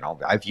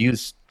 I've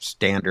used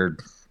standard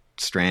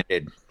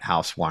stranded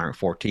house wiring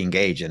 14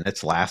 gauge, and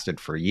it's lasted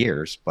for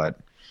years, but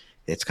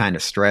it's kind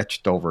of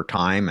stretched over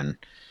time, and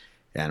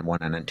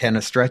when an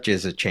antenna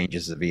stretches, it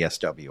changes the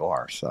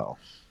VSWR. So,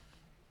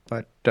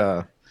 but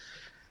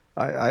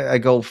I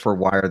go for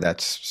wire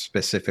that's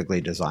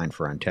specifically designed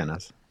for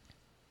antennas.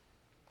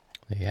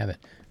 There you have it.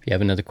 If you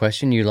have another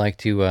question you'd like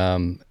to,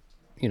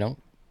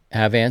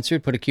 have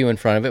answered, put a Q in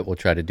front of it. We'll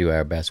try to do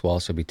our best. We'll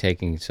also be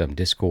taking some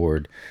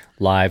Discord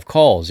live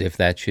calls if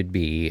that should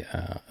be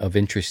of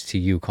interest to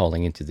you,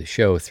 calling into the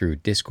show through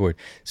Discord.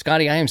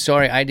 Scotty, I am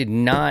sorry I did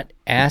not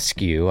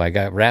ask you. I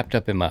got wrapped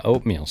up in my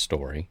oatmeal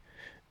story.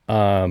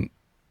 Any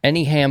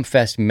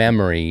Hamfest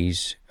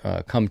memories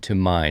come to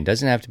mind?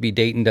 Doesn't have to be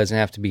Dayton, doesn't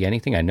have to be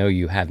anything. I know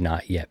you have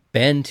not yet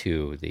been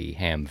to the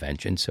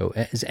Hamvention. So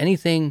is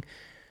anything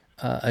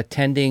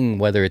attending,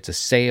 whether it's a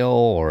sale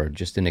or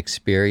just an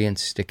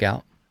experience, stick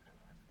out?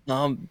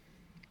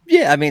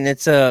 Yeah, I mean,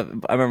 I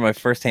remember my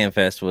first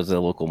Hamfest was a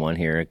local one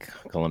here at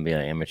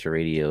Columbia Amateur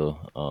Radio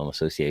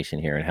Association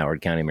here in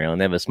Howard County, Maryland.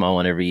 They have a small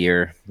one every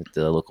year at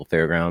the local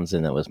fairgrounds,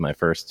 and that was my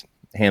first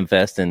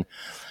Hamfest. And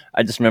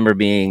I just remember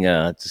being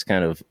just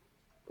kind of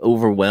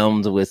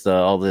overwhelmed with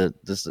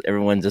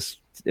everyone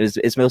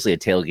it's mostly a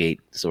tailgate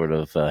sort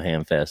of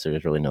Hamfest.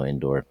 There's really no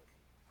indoor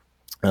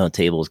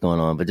tables going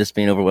on, but just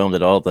being overwhelmed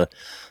at all the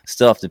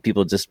stuff that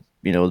people just,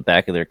 the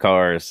back of their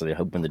cars, so they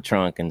open the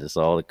trunk and just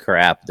all the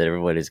crap that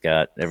everybody's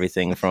got,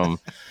 everything from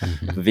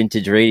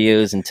vintage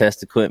radios and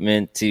test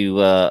equipment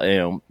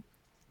to,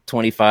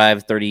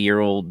 25,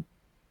 30-year-old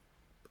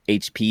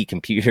HP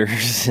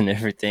computers and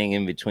everything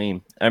in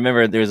between. I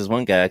remember there was this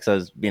one guy, because I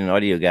was being an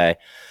audio guy,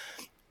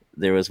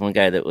 there was one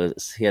guy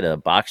he had a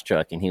box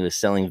truck and he was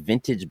selling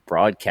vintage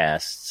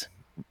broadcasts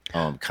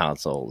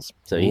consoles.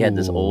 So he had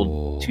this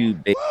old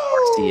 2-big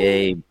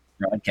RCA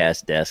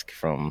broadcast desk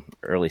from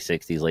early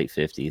 60s, late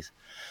 50s.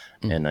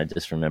 And I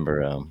just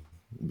remember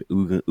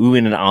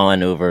oohing and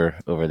ahhing over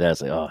that.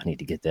 It's like, I need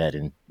to get that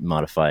and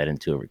modify it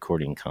into a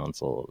recording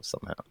console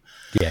somehow.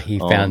 Yeah, he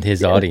found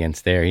his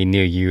audience there. He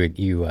knew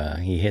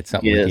he hit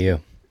something with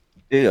you.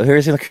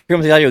 Here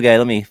comes the audio guy.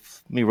 Let me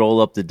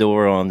roll up the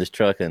door on this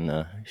truck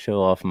and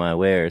show off my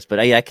wares. But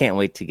I can't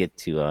wait to get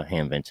to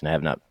Hamvention. I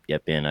have not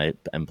yet been.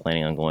 I'm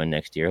planning on going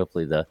next year.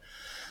 Hopefully the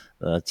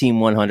Team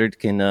 100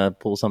 can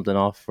pull something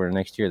off for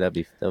next year.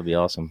 That'd be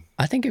awesome.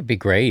 I think it'd be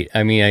great.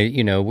 I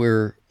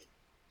mean,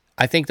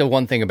 I think the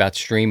one thing about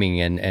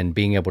streaming and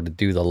being able to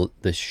do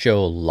the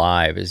show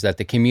live is that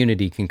the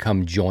community can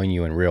come join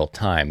you in real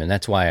time. And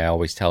that's why I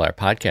always tell our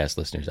podcast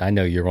listeners, I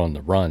know you're on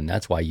the run.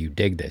 That's why you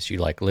dig this. You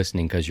like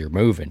listening because you're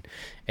moving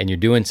and you're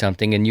doing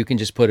something and you can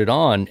just put it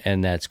on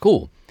and that's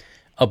cool.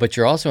 But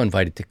you're also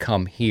invited to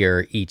come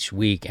here each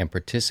week and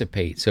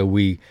participate. So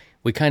we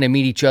kind of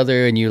meet each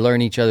other and you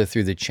learn each other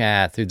through the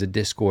chat, through the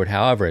Discord.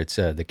 However, it's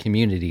the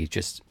community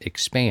just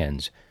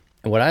expands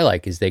And what I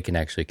like is they can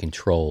actually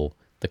control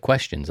the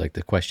questions, like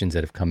the questions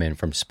that have come in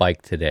from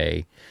Spike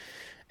today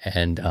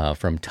and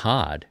from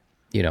Todd.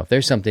 If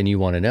there's something you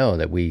want to know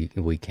that we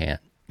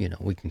can't,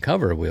 we can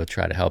cover, we'll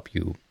try to help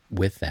you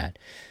with that.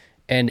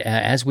 And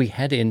as we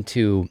head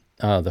into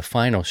the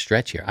final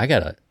stretch here,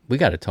 we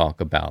got to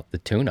talk about the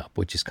tune-up,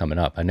 which is coming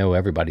up. I know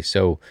everybody's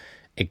so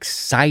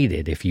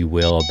excited, if you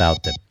will, about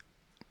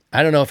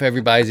I don't know if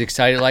everybody's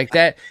excited like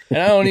that, and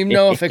I don't even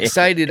know if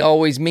excited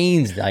always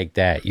means like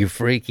that, you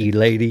freaky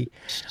lady.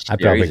 I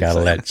probably got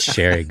to let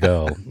Sherry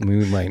go.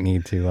 We might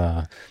need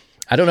to,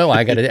 I don't know.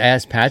 I got to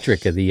ask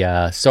Patrick if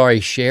the Sorry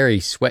Sherry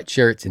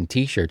sweatshirts and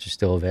T-shirts are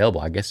still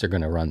available. I guess they're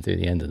going to run through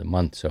the end of the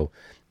month. So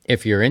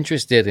if you're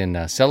interested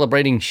in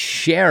celebrating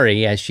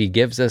Sherry as she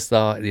gives us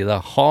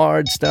the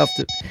hard stuff,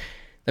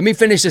 let me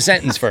finish the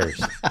sentence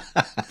first.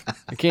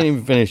 I can't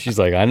even finish. She's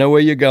like, I know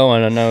where you're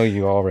going. I know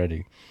you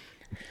already.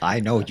 I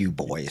know you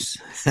boys.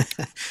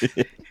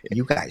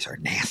 You guys are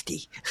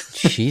nasty.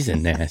 She's a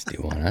nasty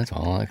one. That's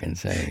all I can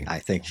say. I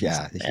think,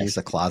 she's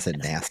a closet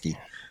nasty.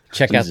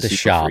 Check out the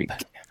shop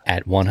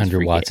at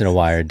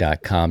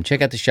 100wattsandawire.com.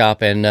 Check out the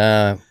shop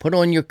and put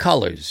on your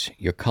colors,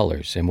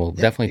 and we'll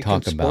definitely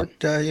talk about.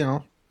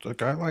 A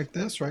guy like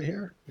this right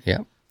here. Yeah,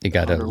 you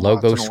got a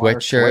logo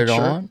sweatshirt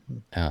on.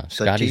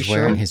 Scotty's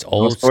wearing his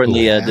old school.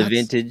 The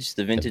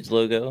vintage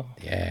logo.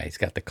 Yeah, he's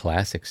got the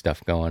classic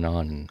stuff going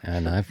on,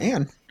 and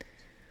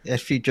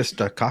if you're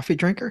just a coffee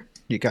drinker,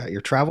 you got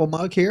your travel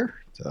mug here.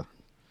 So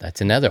that's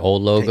another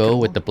old logo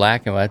with the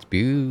black and white.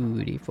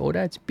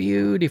 That's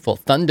beautiful.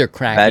 Thunder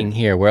cracking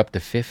here. We're up to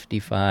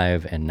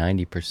 55 and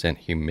 90%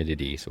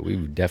 humidity, so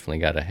we've definitely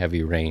got a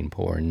heavy rain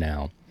pouring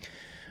now.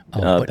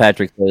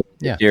 Patrick,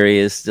 Sherry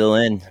is still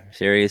in.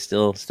 Sherry is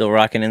still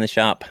rocking in the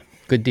shop.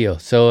 Good deal.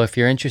 So if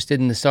you're interested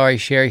in the Sorry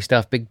Sherry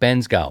stuff, Big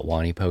Ben's got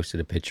one. He posted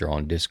a picture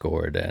on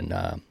Discord,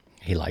 and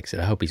he likes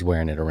it. I hope he's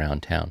wearing it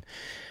around town.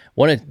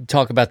 Want to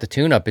talk about the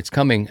tune-up. It's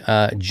coming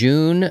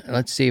June.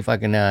 Let's see if I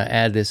can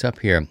add this up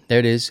here. There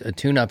it is. A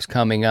tune-up's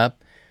coming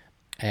up,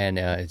 and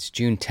it's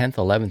June 10th,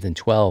 11th, and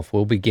 12th.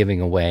 We'll be giving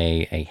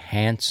away a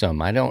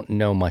handsome, I don't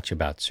know much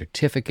about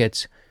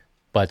certificates,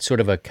 but sort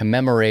of a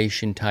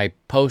commemoration type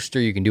poster.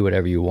 You can do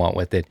whatever you want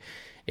with it.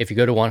 If you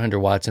go to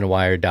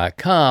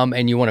 100wattsandawire.com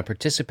and you want to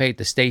participate,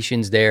 the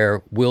stations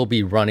there will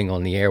be running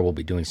on the air. We'll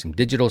be doing some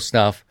digital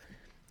stuff.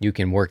 You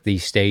can work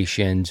these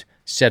stations,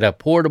 set up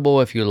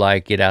portable if you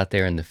like, get out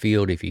there in the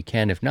field if you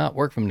can. If not,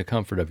 work from the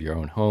comfort of your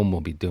own home.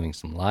 We'll be doing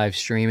some live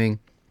streaming.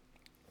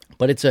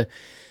 But it's a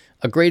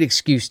great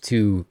excuse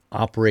to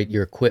operate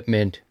your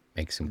equipment,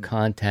 make some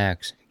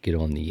contacts, get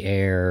on the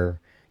air.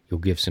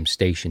 You'll give some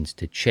stations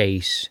to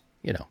chase.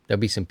 There'll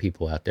be some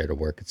people out there to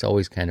work. It's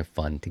always kind of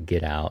fun to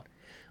get out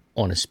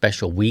on a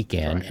special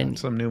weekend. And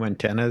some new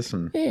antennas.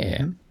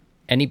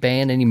 Any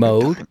band, any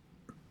mode.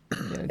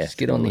 Just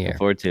get on the air. Looking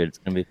forward to it. It's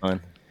going to be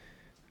fun.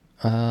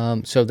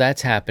 So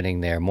that's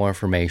happening there. More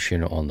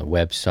information on the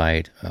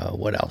website.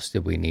 What else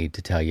did we need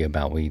to tell you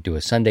about? We do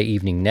a Sunday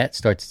evening net,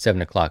 starts at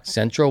 7 o'clock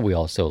Central. We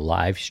also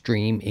live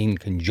stream in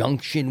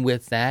conjunction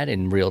with that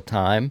in real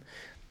time.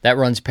 That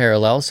runs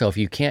parallel, so if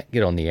you can't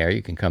get on the air,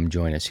 you can come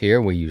join us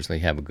here. We usually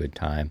have a good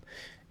time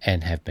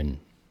and have been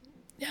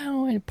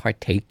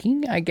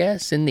partaking, I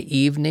guess, in the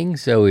evening.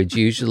 So it's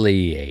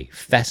usually a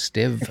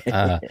festive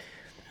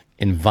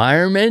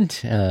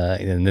environment,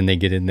 and then they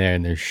get in there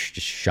and they're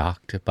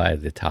shocked by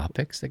the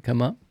topics that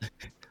come up.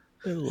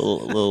 A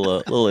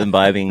little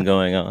imbibing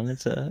going on.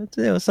 It's a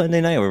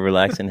Sunday night. We're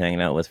relaxing,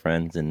 hanging out with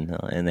friends and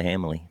the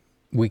family.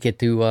 We get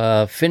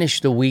to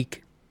finish the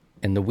week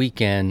and the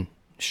weekend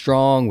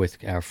strong with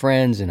our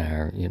friends and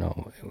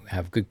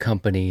have good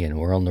company, and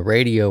we're on the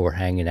radio, we're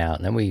hanging out,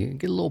 and then we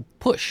get a little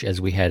push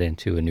as we head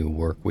into a new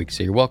work week.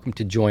 So you're welcome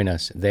to join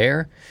us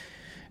there.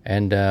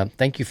 And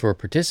thank you for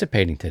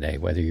participating today,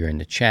 whether you're in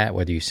the chat,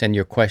 whether you send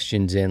your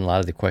questions in. A lot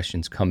of the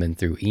questions come in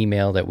through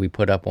email that we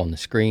put up on the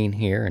screen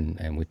here,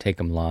 and we take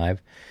them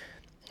live.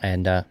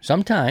 And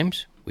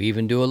sometimes we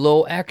even do a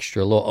little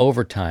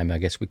overtime. I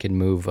guess we can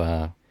move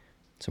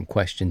some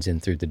questions in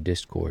through the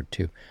Discord,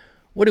 too.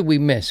 What did we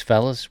miss,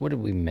 fellas? What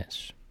did we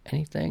miss?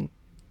 Anything?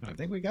 I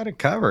think we got it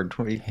covered.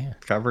 We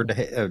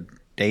covered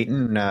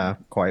Dayton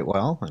quite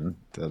well, and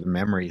the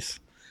memories,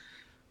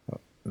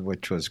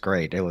 which was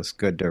great. It was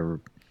good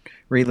to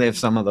relive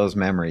some of those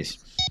memories.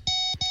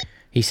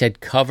 He said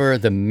cover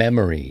the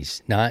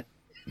memories, not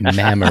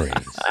memories.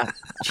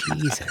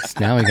 Jesus.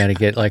 Now we got to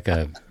get like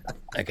a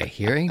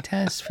hearing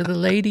test for the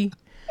lady?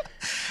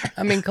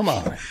 I mean, come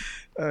on.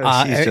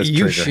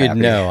 You should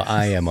know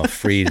I am a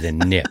free the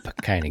nip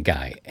kind of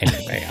guy.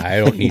 Anyway, I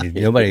don't need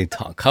nobody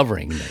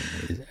covering me.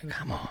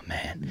 Come on,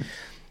 man.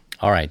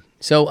 All right.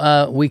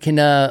 So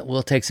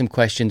we'll take some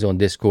questions on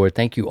Discord.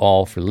 Thank you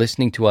all for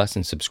listening to us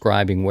and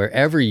subscribing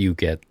wherever you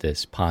get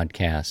this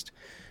podcast.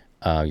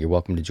 You're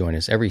welcome to join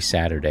us every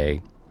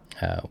Saturday.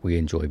 We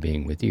enjoy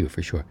being with you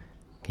for sure.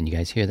 Can you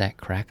guys hear that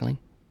crackling?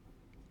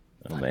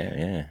 Oh, man,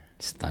 yeah.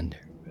 It's thunder.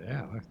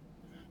 Yeah.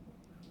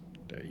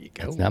 There you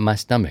go. It's not my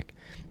stomach.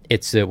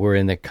 It's that we're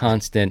in the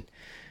constant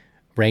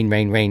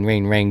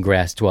rain,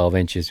 grass 12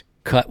 inches,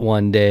 cut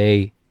one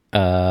day,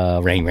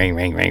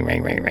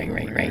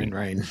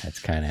 Rain. That's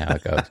kind of how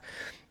it goes.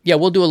 Yeah,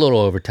 we'll do a little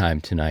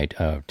overtime tonight,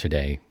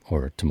 today,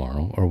 or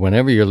tomorrow, or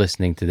whenever you're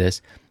listening to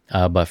this.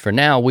 But for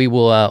now,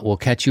 we'll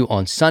catch you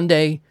on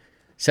Sunday,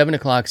 7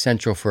 o'clock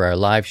Central for our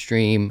live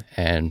stream.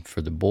 And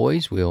for the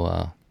boys,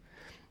 we'll,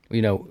 I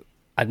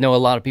know a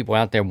lot of people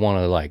out there want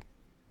to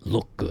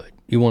look good.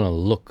 You want to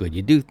look good.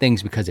 You do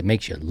things because it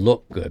makes you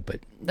look good. But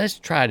let's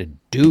try to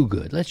do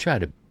good. Let's try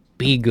to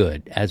be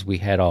good as we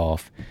head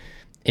off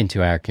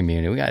into our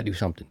community. We got to do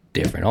something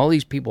different. All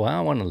these people,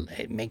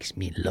 it makes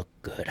me look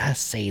good. I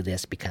say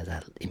this because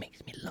it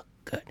makes me look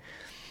good.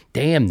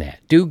 Damn that.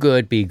 Do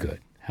good, be good.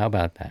 How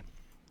about that?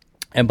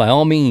 And by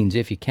all means,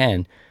 if you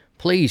can,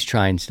 please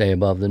try and stay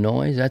above the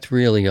noise. That's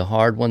really a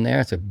hard one there.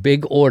 It's a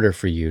big order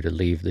for you to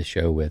leave the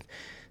show with.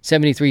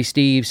 73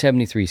 Steve,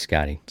 73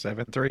 Scotty.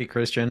 7-3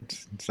 Christian,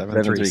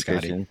 7-3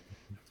 Scotty.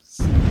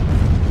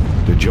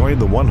 To join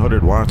the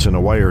 100 Watts in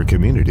a Wire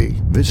community,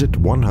 visit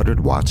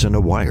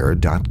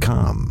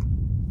 100wattsindawire.com.